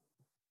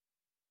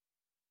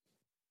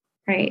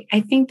 Right?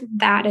 I think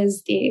that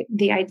is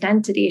the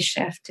identity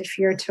shift if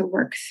you're to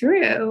work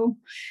through,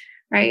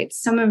 right?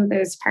 Some of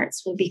those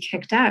parts will be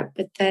kicked up,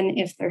 but then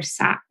if they're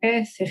sat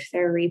with, if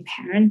they're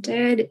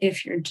reparented,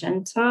 if you're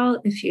gentle,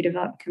 if you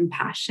develop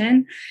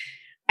compassion,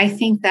 I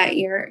think that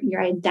your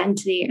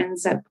identity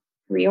ends up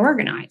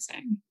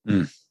reorganizing.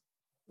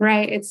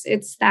 Right?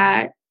 It's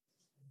that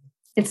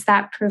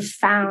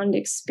profound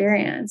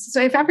experience.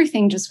 So if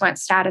everything just went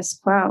status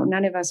quo,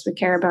 none of us would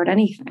care about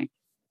anything.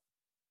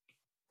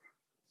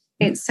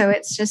 So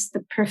it's just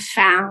the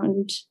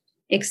profound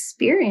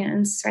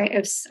experience, right,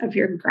 of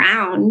your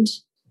ground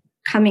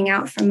coming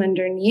out from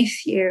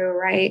underneath you,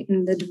 right,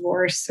 in the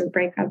divorce or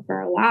breakup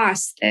or a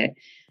loss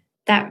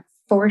that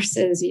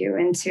forces you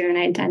into an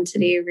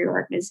identity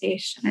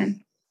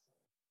reorganization.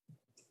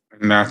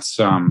 And that's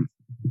and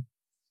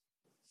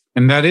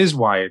that is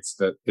why it's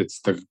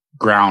the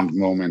ground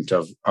moment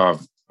of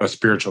a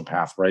spiritual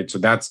path, right? So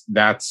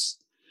that's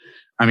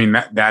I mean,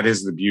 that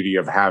is the beauty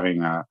of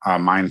having a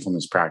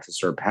mindfulness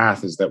practice or a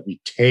path, is that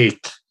we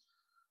take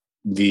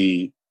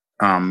the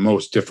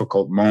most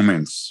difficult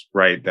moments,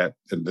 right? That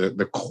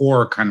the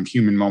core kind of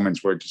human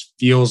moments where it just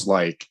feels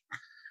like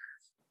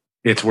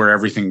it's where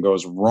everything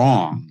goes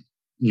wrong,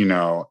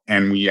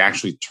 and we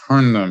actually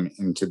turn them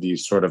into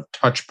these sort of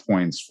touch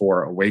points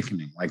for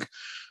awakening. Like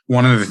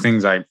one of the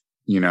things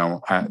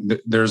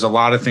there's a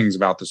lot of things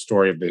about the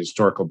story of the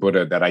historical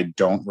Buddha that I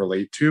don't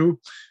relate to,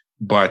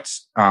 but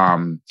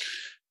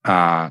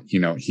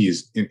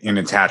he's in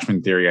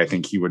attachment theory. I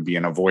think he would be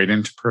an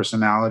avoidant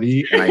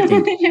personality, and I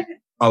think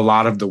a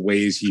lot of the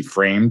ways he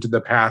framed the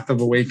path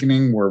of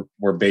awakening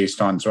were based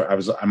on. So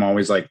I'm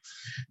always like,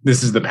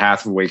 this is the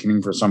path of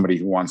awakening for somebody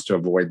who wants to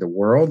avoid the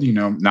world.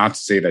 Not to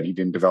say that he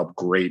didn't develop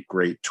great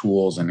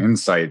tools and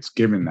insights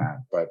given that,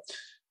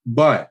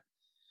 but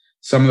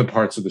some of the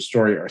parts of the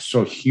story are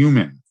so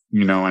human,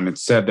 and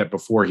it's said that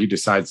before he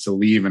decides to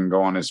leave and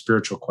go on his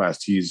spiritual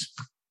quest, he's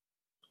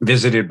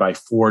visited by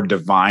 4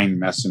 divine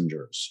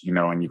messengers,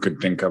 and you could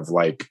think of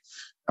like,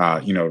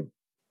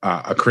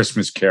 A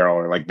Christmas Carol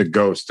or like the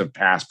ghost of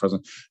past,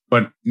 present,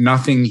 but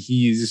nothing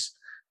he's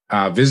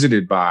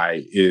visited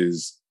by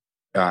is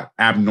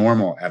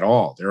abnormal at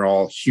all. They're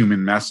all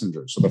human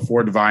messengers. So the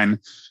 4 divine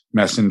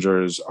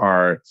messengers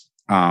are,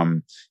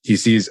 he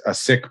sees a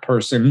sick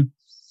person,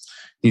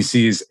 he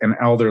sees an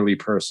elderly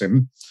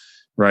person,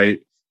 right?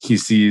 He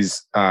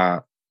sees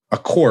a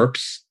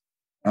corpse,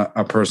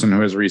 a person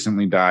who has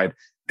recently died.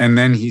 And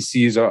then he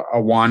sees a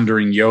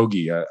wandering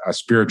yogi, a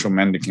spiritual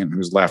mendicant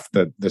who's left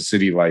the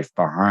city life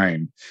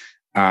behind.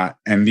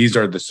 And these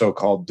are the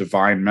so-called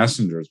divine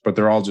messengers, but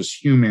they're all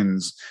just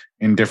humans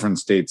in different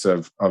states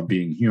of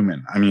being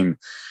human. I mean,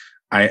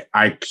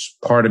 I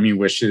part of me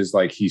wishes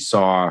like he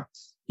saw,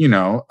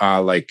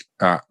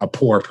 a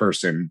poor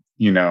person,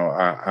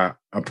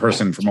 a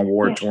person from a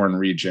war-torn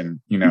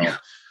region,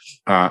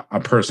 a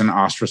person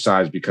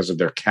ostracized because of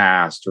their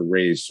caste or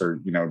race or,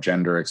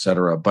 gender, et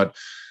cetera. But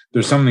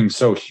there's something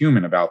so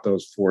human about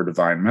those 4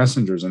 divine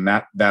messengers, and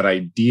that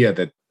idea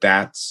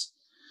that's,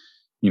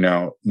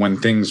 when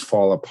things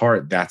fall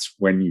apart, that's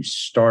when you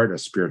start a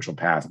spiritual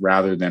path,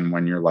 rather than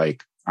when you're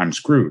like, I'm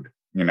screwed,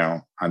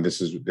 and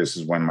this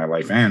is when my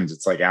life ends.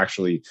 It's like,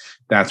 actually,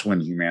 that's when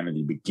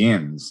humanity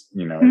begins.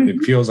 Mm-hmm.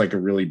 It feels like a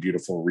really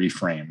beautiful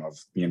reframe of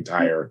the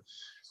entire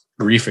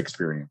grief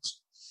experience.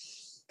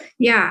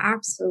 Yeah,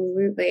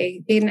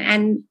 absolutely.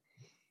 And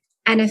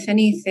if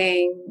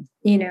anything,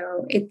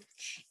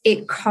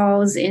 it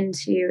calls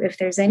into, if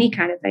there's any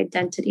kind of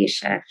identity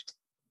shift,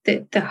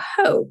 the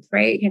hope,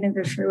 right?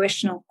 The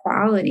fruitional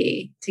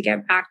quality, to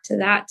get back to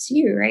that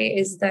too, right?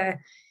 Is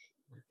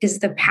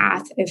the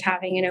path of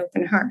having an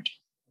open heart,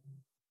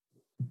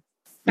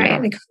 right? Yeah.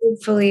 Like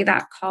hopefully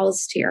that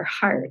calls to your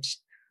heart.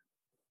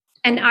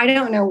 And I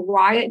don't know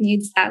why it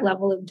needs that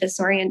level of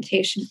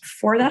disorientation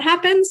before that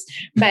happens,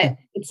 but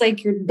it's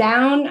like you're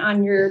down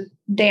on your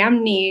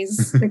damn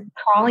knees, like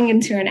crawling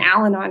into an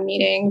Al-Anon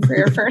meeting for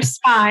your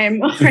first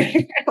time, or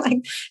you're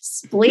like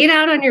splayed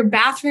out on your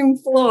bathroom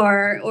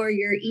floor, or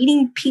you're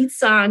eating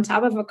pizza on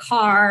top of a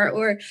car,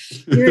 or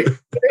you're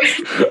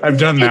I've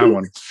done that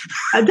one.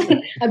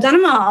 I've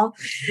done them all.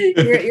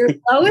 Your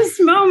lowest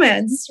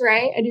moments,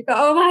 right? And you go,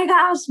 oh my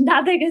gosh,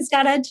 nothing is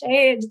gonna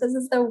change. This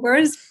is the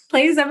worst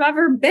place I've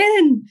ever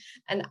been.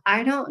 And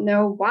I don't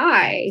know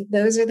why.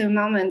 Those are the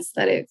moments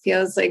that it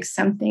feels like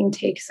something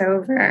takes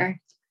over.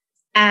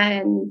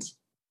 And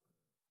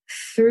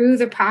through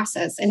the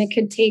process, and it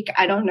could take,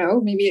 I don't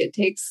know, maybe it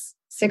takes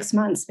 6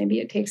 months, maybe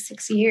it takes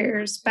 6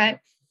 years,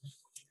 but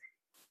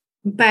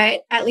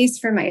at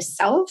least for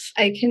myself,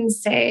 I can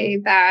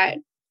say that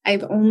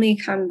I've only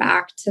come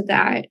back to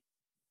that.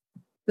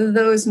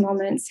 Those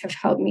moments have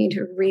helped me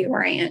to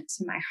reorient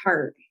to my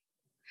heart.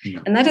 Yeah.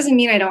 And that doesn't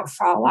mean I don't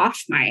fall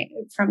off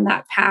from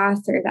that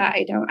path, or that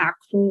I don't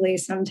act cruelly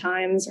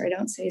sometimes, or I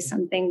don't say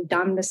something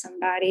dumb to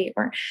somebody,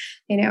 or,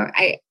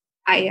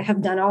 I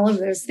have done all of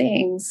those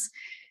things.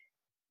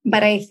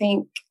 But I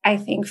think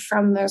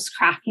from those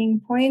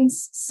cracking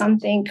points,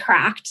 something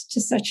cracked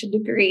to such a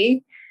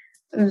degree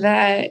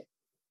that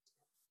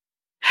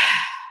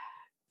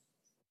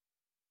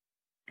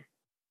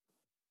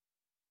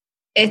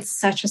it's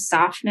such a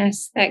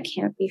softness that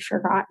can't be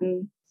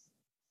forgotten.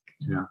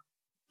 Yeah.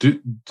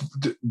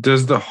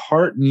 Does the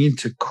heart need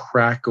to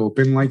crack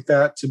open like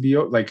that to be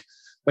like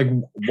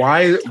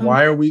why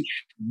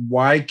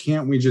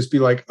can't we just be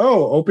like,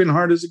 oh, open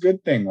heart is a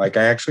good thing? Like,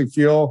 I actually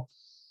feel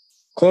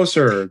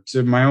closer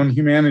to my own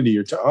humanity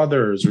or to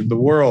others or the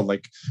world.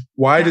 Like,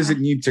 why does it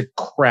need to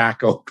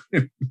crack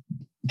open?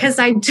 Because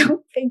I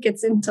don't think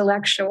it's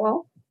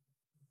intellectual.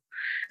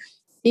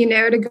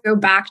 To go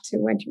back to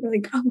when you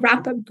really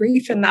wrap up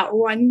grief in that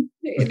one,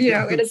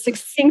 in a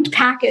succinct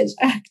package.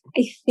 I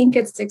think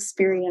it's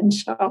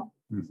experiential.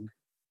 Mm-hmm.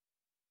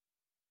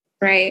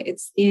 Right?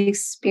 It's the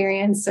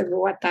experience of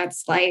what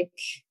that's like.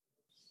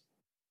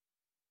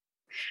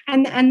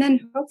 And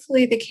then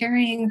hopefully the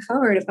carrying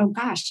forward of, oh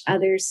gosh,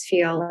 others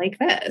feel like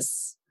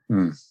this.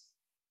 Mm.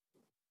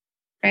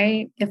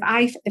 Right? If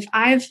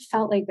I've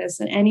felt like this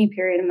in any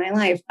period of my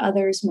life,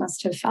 others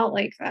must have felt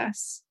like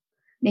this.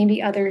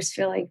 Maybe others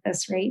feel like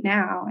this right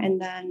now. And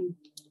then,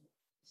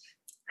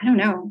 I don't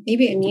know,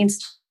 maybe it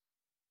needs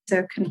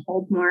to can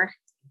hold more.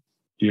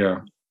 Yeah.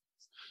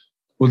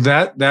 Well,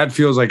 that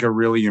feels like a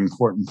really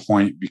important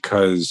point,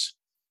 because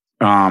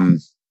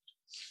one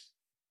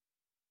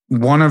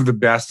of the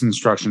best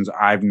instructions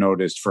I've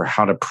noticed for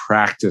how to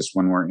practice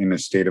when we're in a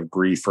state of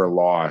grief or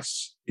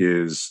loss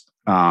is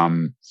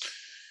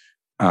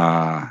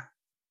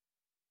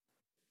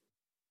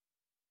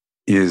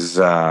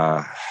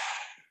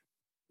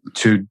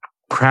to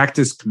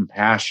practice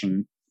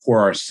compassion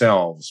for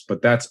ourselves,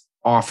 but that's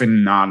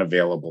often not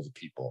available to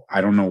people.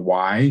 I don't know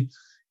why.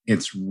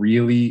 It's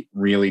really,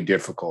 really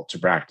difficult to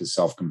practice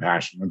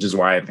self-compassion, which is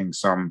why I think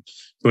some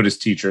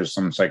Buddhist teachers,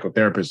 some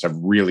psychotherapists have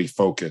really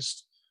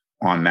focused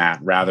on that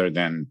rather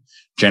than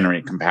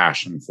generate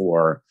compassion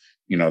for,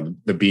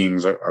 the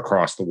beings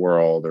across the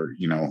world or,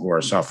 who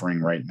are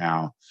suffering right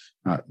now.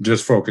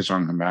 Just focus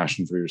on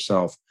compassion for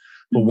yourself.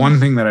 But one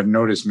thing that I've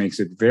noticed makes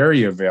it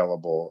very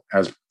available,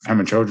 as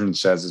Pema Chodron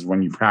says, is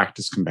when you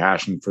practice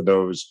compassion for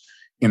those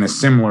in a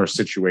similar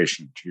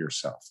situation to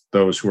yourself,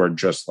 those who are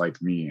just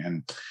like me.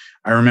 And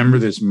I remember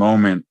this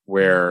moment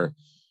where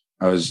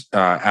I was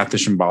at the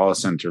Shambhala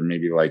Center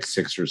maybe like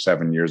 6 or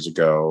 7 years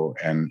ago.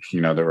 And,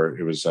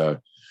 it was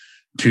a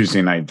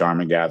Tuesday night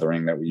Dharma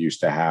gathering that we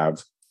used to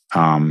have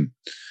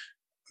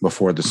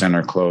before the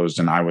center closed.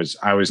 And I was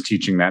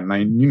teaching that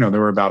night. And, there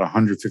were about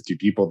 150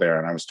 people there.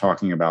 And I was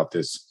talking about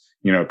this,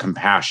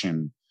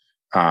 compassion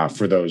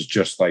for those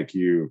just like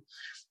you.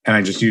 And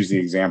I just used the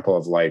example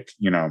of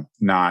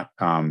not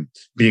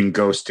being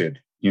ghosted,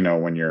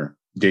 when you're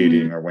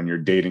dating or when you're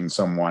dating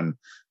someone.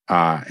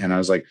 And I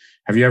was like,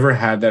 have you ever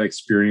had that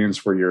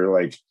experience where you're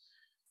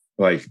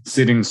like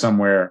sitting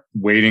somewhere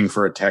waiting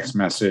for a text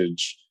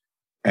message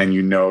and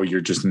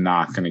you're just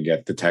not going to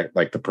get the text,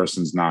 like the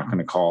person's not going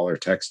to call or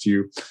text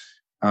you?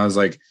 I was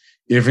like,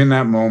 if in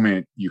that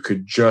moment you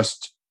could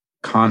just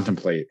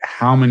contemplate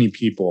how many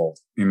people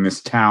in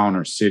this town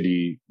or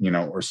city,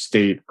 or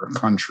state or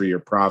country or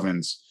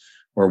province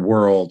or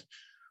world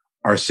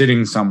are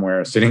sitting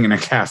in a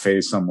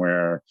cafe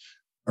somewhere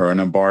or in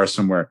a bar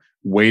somewhere,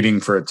 waiting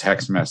for a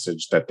text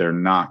message that they're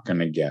not going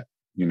to get,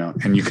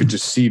 and you could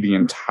just see the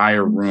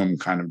entire room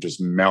kind of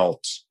just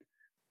melt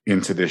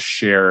into this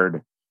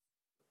shared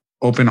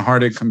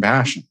open-hearted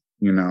compassion,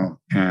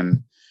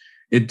 and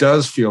it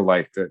does feel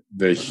like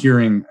the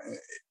hearing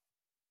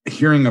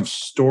of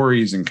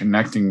stories and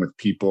connecting with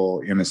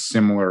people in a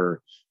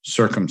similar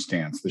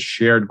circumstance, the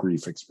shared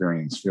grief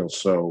experience feels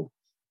so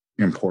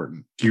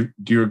important. Do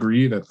you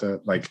agree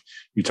that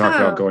you talked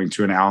about going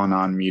to an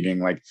Al-Anon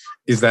meeting,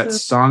 is that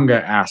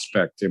Sangha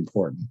aspect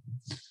important?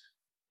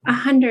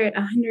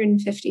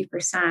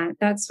 150%.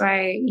 That's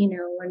why,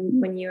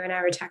 when you and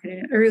I were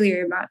talking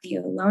earlier about the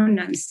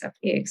aloneness that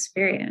we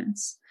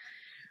experience,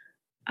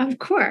 of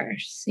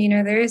course,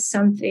 there is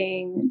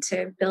something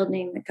to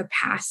building the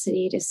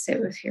capacity to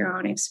sit with your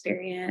own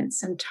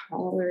experience and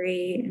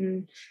tolerate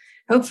and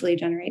hopefully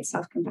generate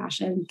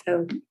self-compassion.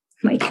 Though,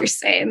 like you're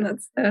saying,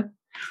 that's the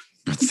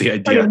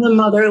idea. Part of the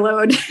mother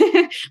load.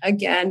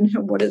 Again,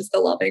 what is the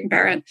loving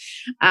parent?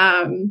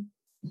 I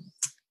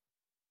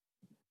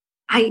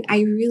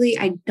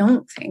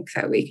don't think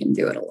that we can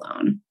do it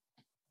alone.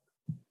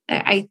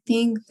 I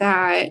think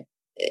that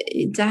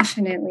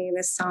definitely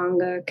the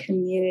Sangha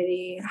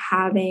community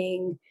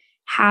having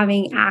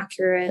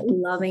accurate,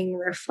 loving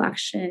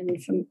reflection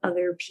from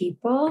other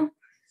people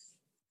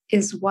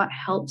is what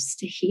helps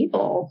to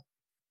heal.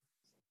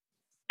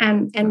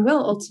 And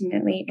will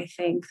ultimately, I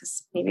think,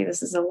 maybe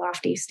this is a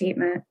lofty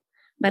statement,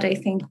 but I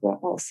think will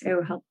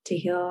also help to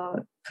heal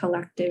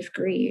collective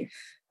grief.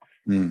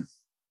 Mm.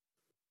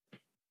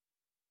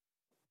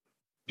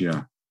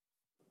 Yeah.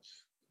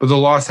 But the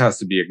loss has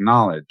to be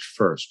acknowledged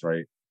first,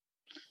 right?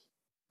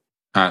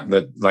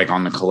 That like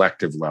on the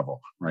collective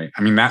level, right?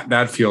 I mean,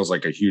 that feels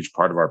like a huge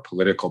part of our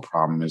political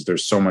problem is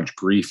there's so much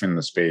grief in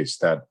the space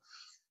that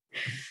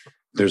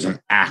there's an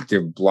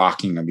active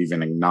blocking of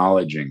even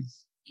acknowledging,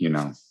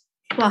 Well,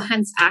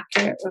 hence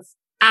accurate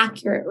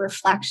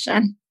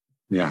reflection.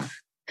 Yeah.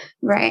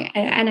 Right.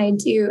 And I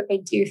do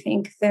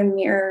think the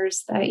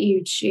mirrors that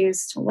you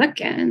choose to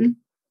look in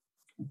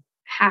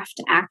have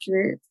to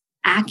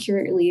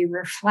accurately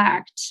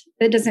reflect.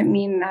 That doesn't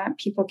mean that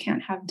people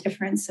can't have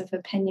difference of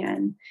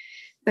opinion,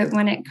 but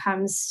when it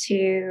comes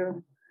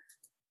to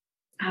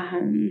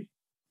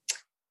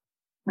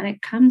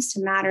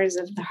matters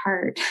of the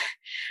heart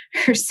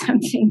or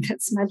something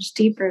that's much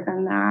deeper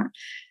than that,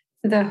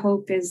 the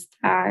hope is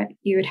that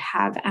you would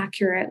have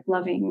accurate,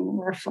 loving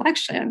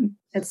reflection.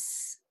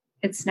 It's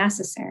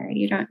necessary.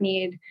 You don't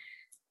need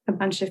a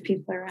bunch of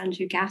people around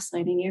you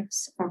gaslighting you.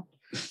 So.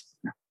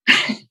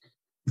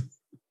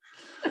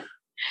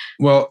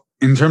 Well,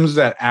 in terms of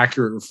that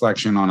accurate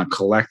reflection on a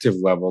collective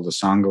level, the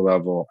Sangha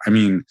level, I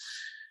mean,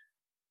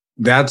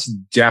 that's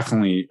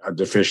definitely a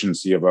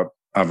deficiency of a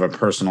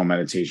personal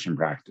meditation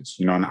practice,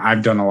 and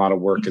I've done a lot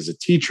of work as a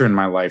teacher in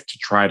my life to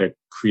try to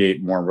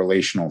create more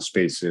relational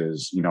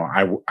spaces.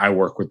 I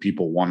work with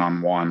people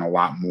one-on-one a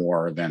lot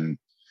more than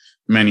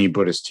many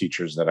Buddhist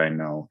teachers that I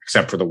know,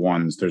 except for the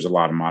ones, there's a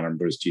lot of modern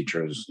Buddhist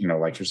teachers,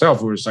 like yourself,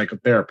 who are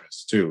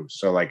psychotherapists too.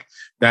 So like,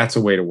 that's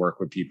a way to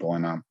work with people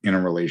in a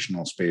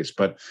relational space.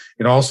 But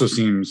it also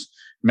seems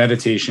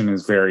meditation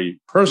is very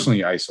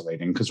personally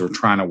isolating because we're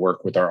trying to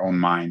work with our own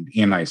mind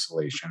in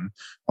isolation.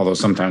 Although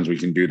sometimes we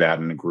can do that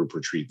in a group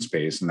retreat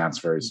space, and that's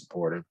very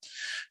supportive.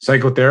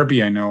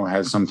 Psychotherapy, I know,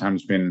 has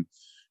sometimes been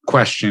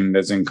questioned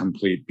as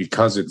incomplete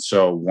because it's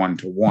so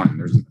one-to-one.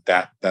 There's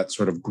that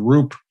sort of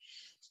group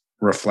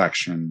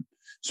reflection.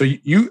 So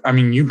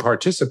you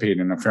participate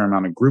in a fair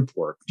amount of group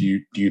work. Do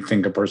you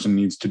think a person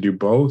needs to do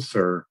both,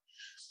 or?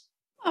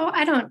 Oh,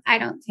 I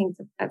don't think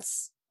that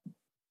that's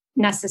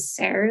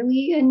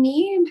necessarily a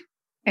need.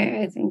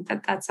 I think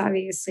that that's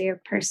obviously a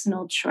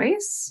personal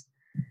choice.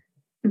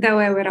 Though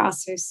I would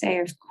also say,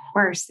 of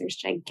course, there's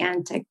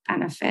gigantic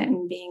benefit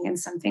in being in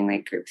something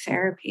like group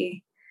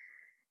therapy,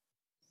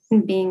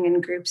 and being in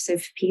groups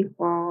of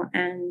people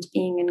and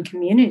being in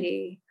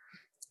community.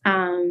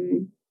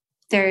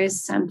 There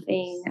is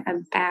something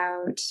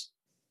about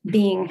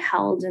being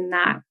held in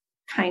that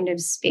kind of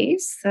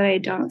space that I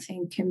don't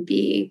think can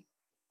be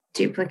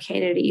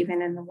duplicated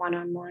even in the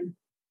one-on-one.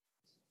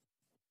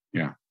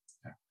 Yeah.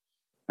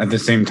 At the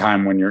same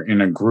time, when you're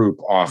in a group,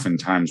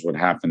 oftentimes what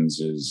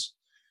happens is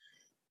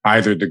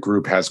either the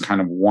group has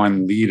kind of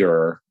one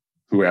leader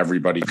who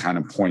everybody kind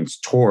of points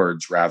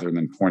towards rather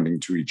than pointing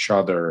to each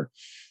other,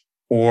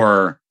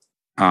 or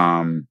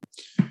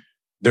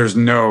there's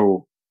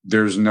no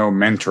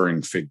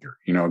mentoring figure,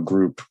 a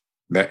group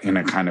that in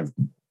a kind of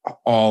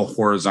all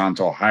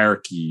horizontal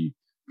hierarchy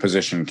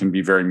position can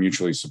be very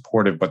mutually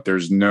supportive, but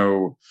there's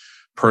no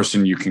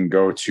person you can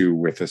go to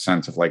with a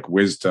sense of like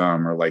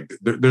wisdom, or like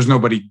there's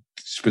nobody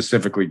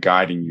specifically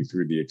guiding you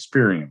through the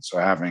experience. So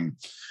having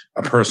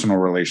a personal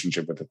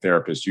relationship with a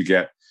therapist, you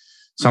get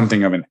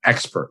something of an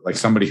expert, like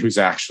somebody who's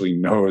actually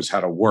knows how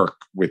to work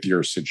with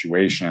your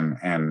situation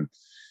and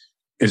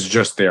is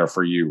just there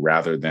for you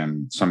rather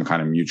than some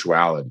kind of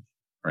mutuality.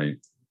 Right.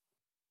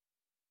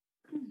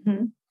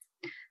 Mm-hmm.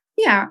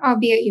 Yeah,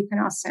 albeit you can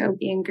also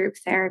be in group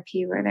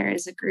therapy where there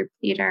is a group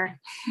leader,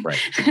 right?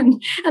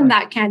 and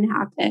that can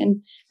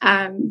happen.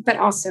 But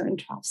also in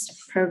 12-step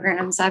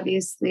programs,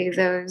 obviously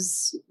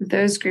those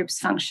groups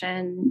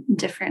function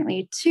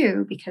differently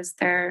too, because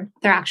they're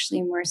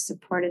actually more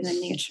supportive in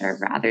nature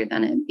rather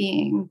than it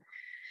being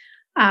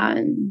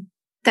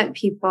that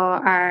people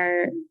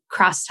are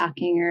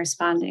cross-talking or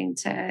responding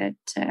to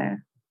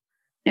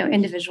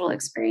individual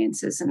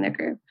experiences in the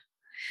group.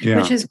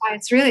 Yeah. Which is why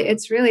it's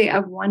really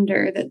a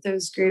wonder that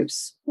those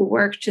groups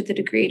work to the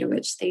degree to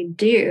which they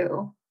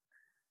do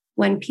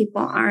when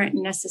people aren't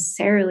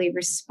necessarily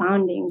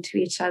responding to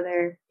each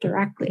other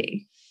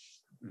directly.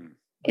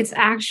 it's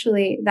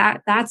actually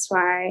that's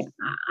why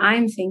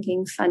I'm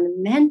thinking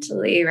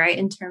fundamentally, right,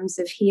 in terms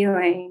of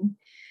healing,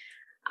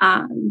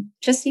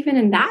 just even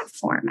in that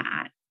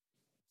format,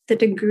 the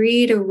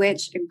degree to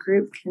which a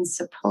group can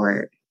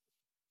support,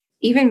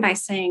 even by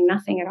saying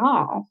nothing at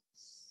all,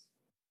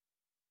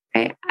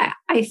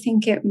 I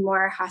think it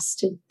more has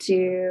to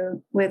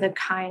do with a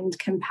kind,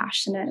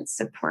 compassionate,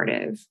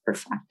 supportive,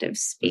 reflective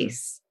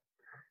space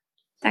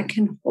that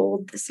can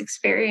hold this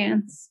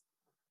experience.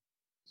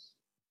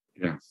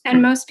 Yeah.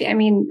 And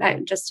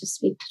just to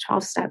speak to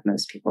 12-step,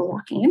 most people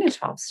walking into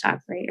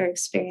 12-step, right, are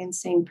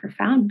experiencing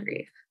profound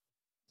grief.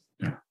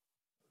 Yeah.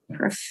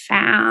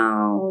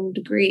 Profound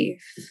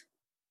grief.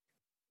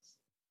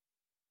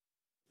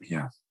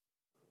 Yeah.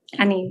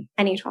 Any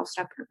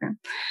 12-step program.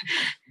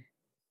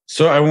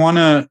 So I want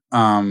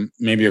to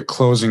maybe a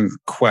closing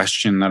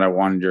question that I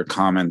wanted your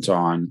comment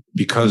on,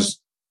 because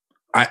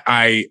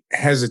I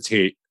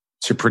hesitate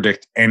to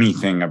predict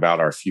anything about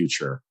our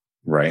future,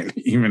 right?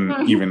 Even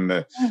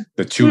the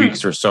 2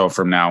 weeks or so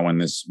from now, when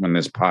this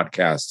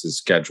podcast is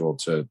scheduled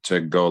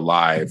to go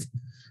live.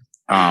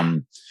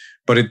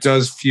 But it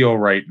does feel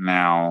right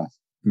now,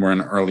 we're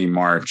in early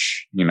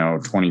March,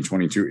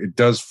 2022. It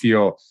does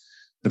feel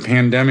the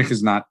pandemic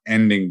is not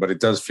ending, but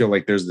it does feel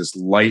like there's this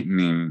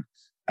lightening,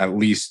 at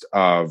least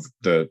of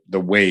the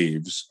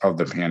waves of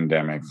the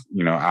pandemic.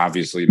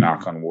 Obviously,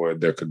 knock on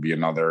wood, there could be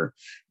another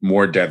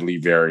more deadly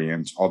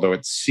variant, although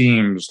it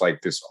seems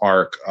like this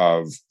arc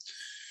of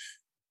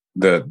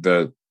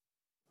the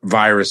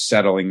virus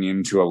settling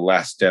into a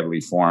less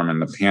deadly form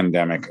and the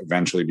pandemic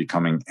eventually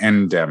becoming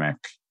endemic,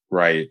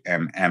 right?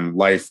 And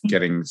life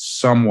getting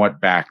somewhat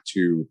back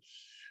to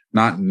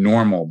not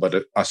normal,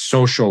 but a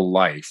social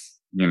life,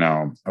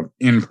 an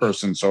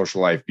in-person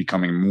social life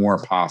becoming more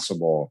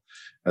possible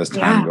as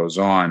time goes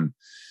on.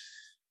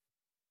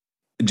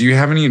 Do you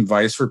have any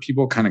advice for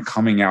people kind of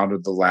coming out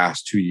of the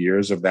last 2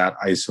 years of that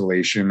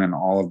isolation and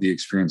all of the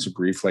experience of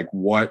grief? Like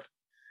what,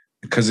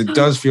 because it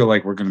does feel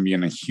like we're going to be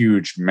in a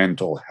huge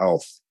mental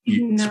health,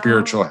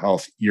 spiritual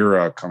health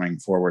era coming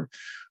forward.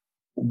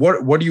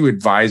 What are you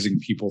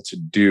advising people to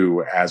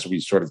do as we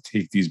sort of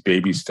take these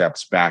baby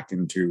steps back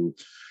into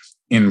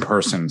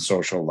in-person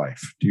social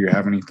life? Do you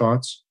have any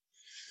thoughts?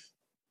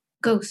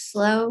 Go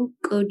slow,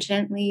 go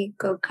gently,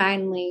 go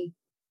kindly.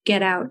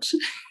 Get out.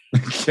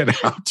 Get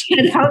out.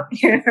 Get out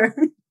there.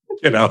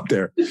 Get out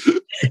there.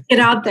 Get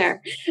out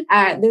there.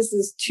 This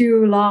is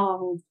too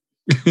long.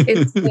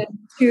 It's been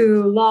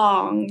too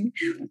long.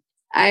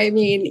 I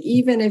mean,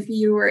 even if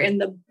you were in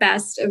the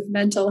best of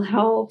mental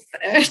health,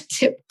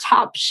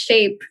 tip-top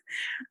shape,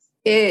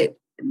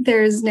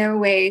 there's no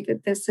way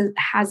that this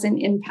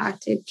hasn't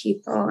impacted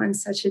people on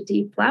such a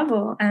deep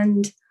level.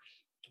 And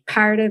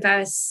part of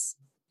us,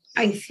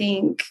 I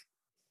think,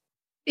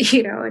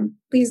 and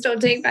please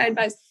don't take my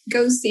advice,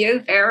 go see a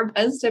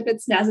therapist if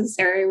it's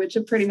necessary, which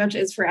it pretty much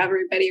is for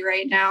everybody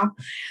right now.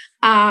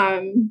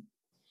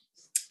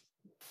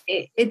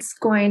 It's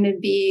going to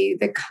be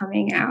the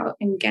coming out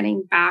and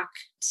getting back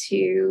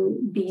to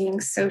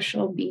being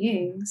social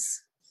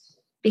beings,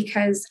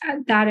 because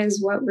that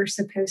is what we're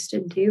supposed to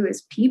do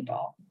as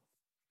people.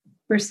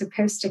 We're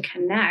supposed to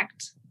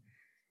connect.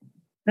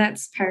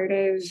 That's part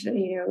of,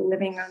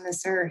 living on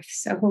this earth.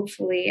 So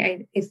hopefully,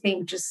 I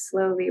think just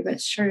slowly but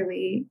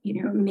surely,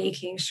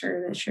 making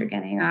sure that you're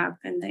getting up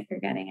and that you're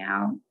getting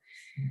out,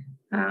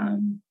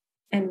 and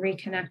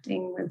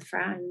reconnecting with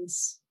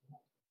friends.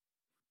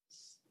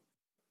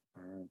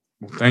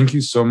 Well, thank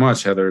you so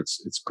much, Heather.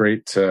 It's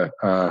great to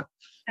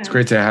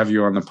have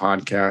you on the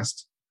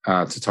podcast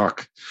to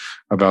talk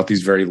about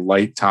these very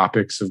light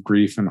topics of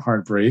grief and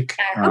heartbreak.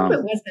 I hope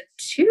it wasn't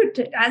too,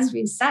 as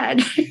we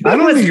said. I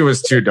don't think it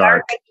was too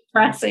dark.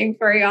 Depressing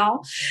for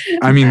y'all.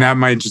 I mean, that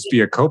might just be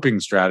a coping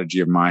strategy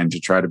of mine to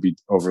try to be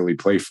overly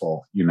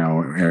playful.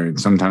 And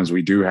sometimes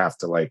we do have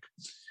to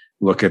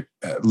look at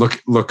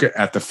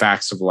the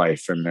facts of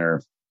life, and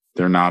they're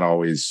not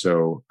always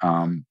so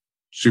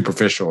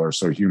superficial or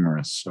so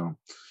humorous. So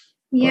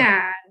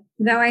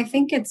though I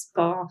think it's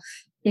both.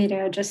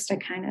 Just to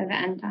kind of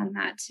end on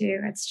that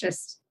too. It's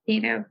just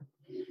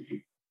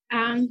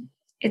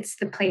it's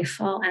the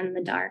playful and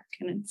the dark,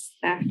 and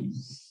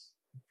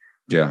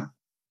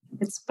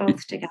it's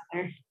both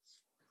together.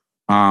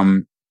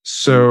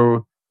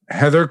 So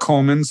Heather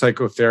Coleman,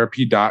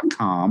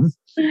 psychotherapy.com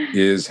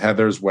is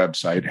Heather's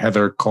website.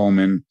 Heather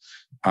Coleman,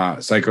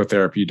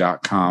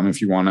 psychotherapy.com, if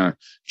you want to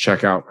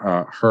check out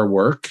her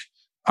work.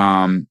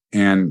 And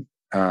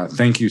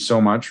thank you so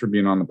much for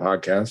being on the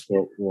podcast.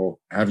 We'll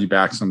have you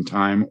back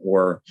sometime,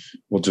 or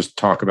we'll just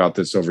talk about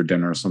this over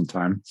dinner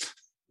sometime.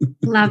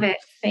 Love it.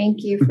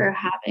 Thank you for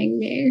having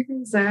me. It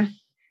was a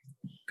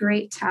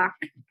great talk.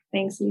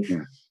 Thanks, Ethan.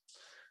 Yeah.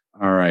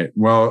 All right.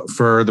 Well,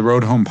 for the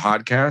Road Home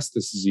podcast,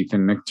 this is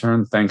Ethan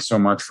Nichtern. Thanks so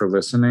much for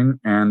listening,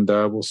 and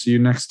we'll see you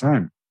next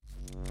time.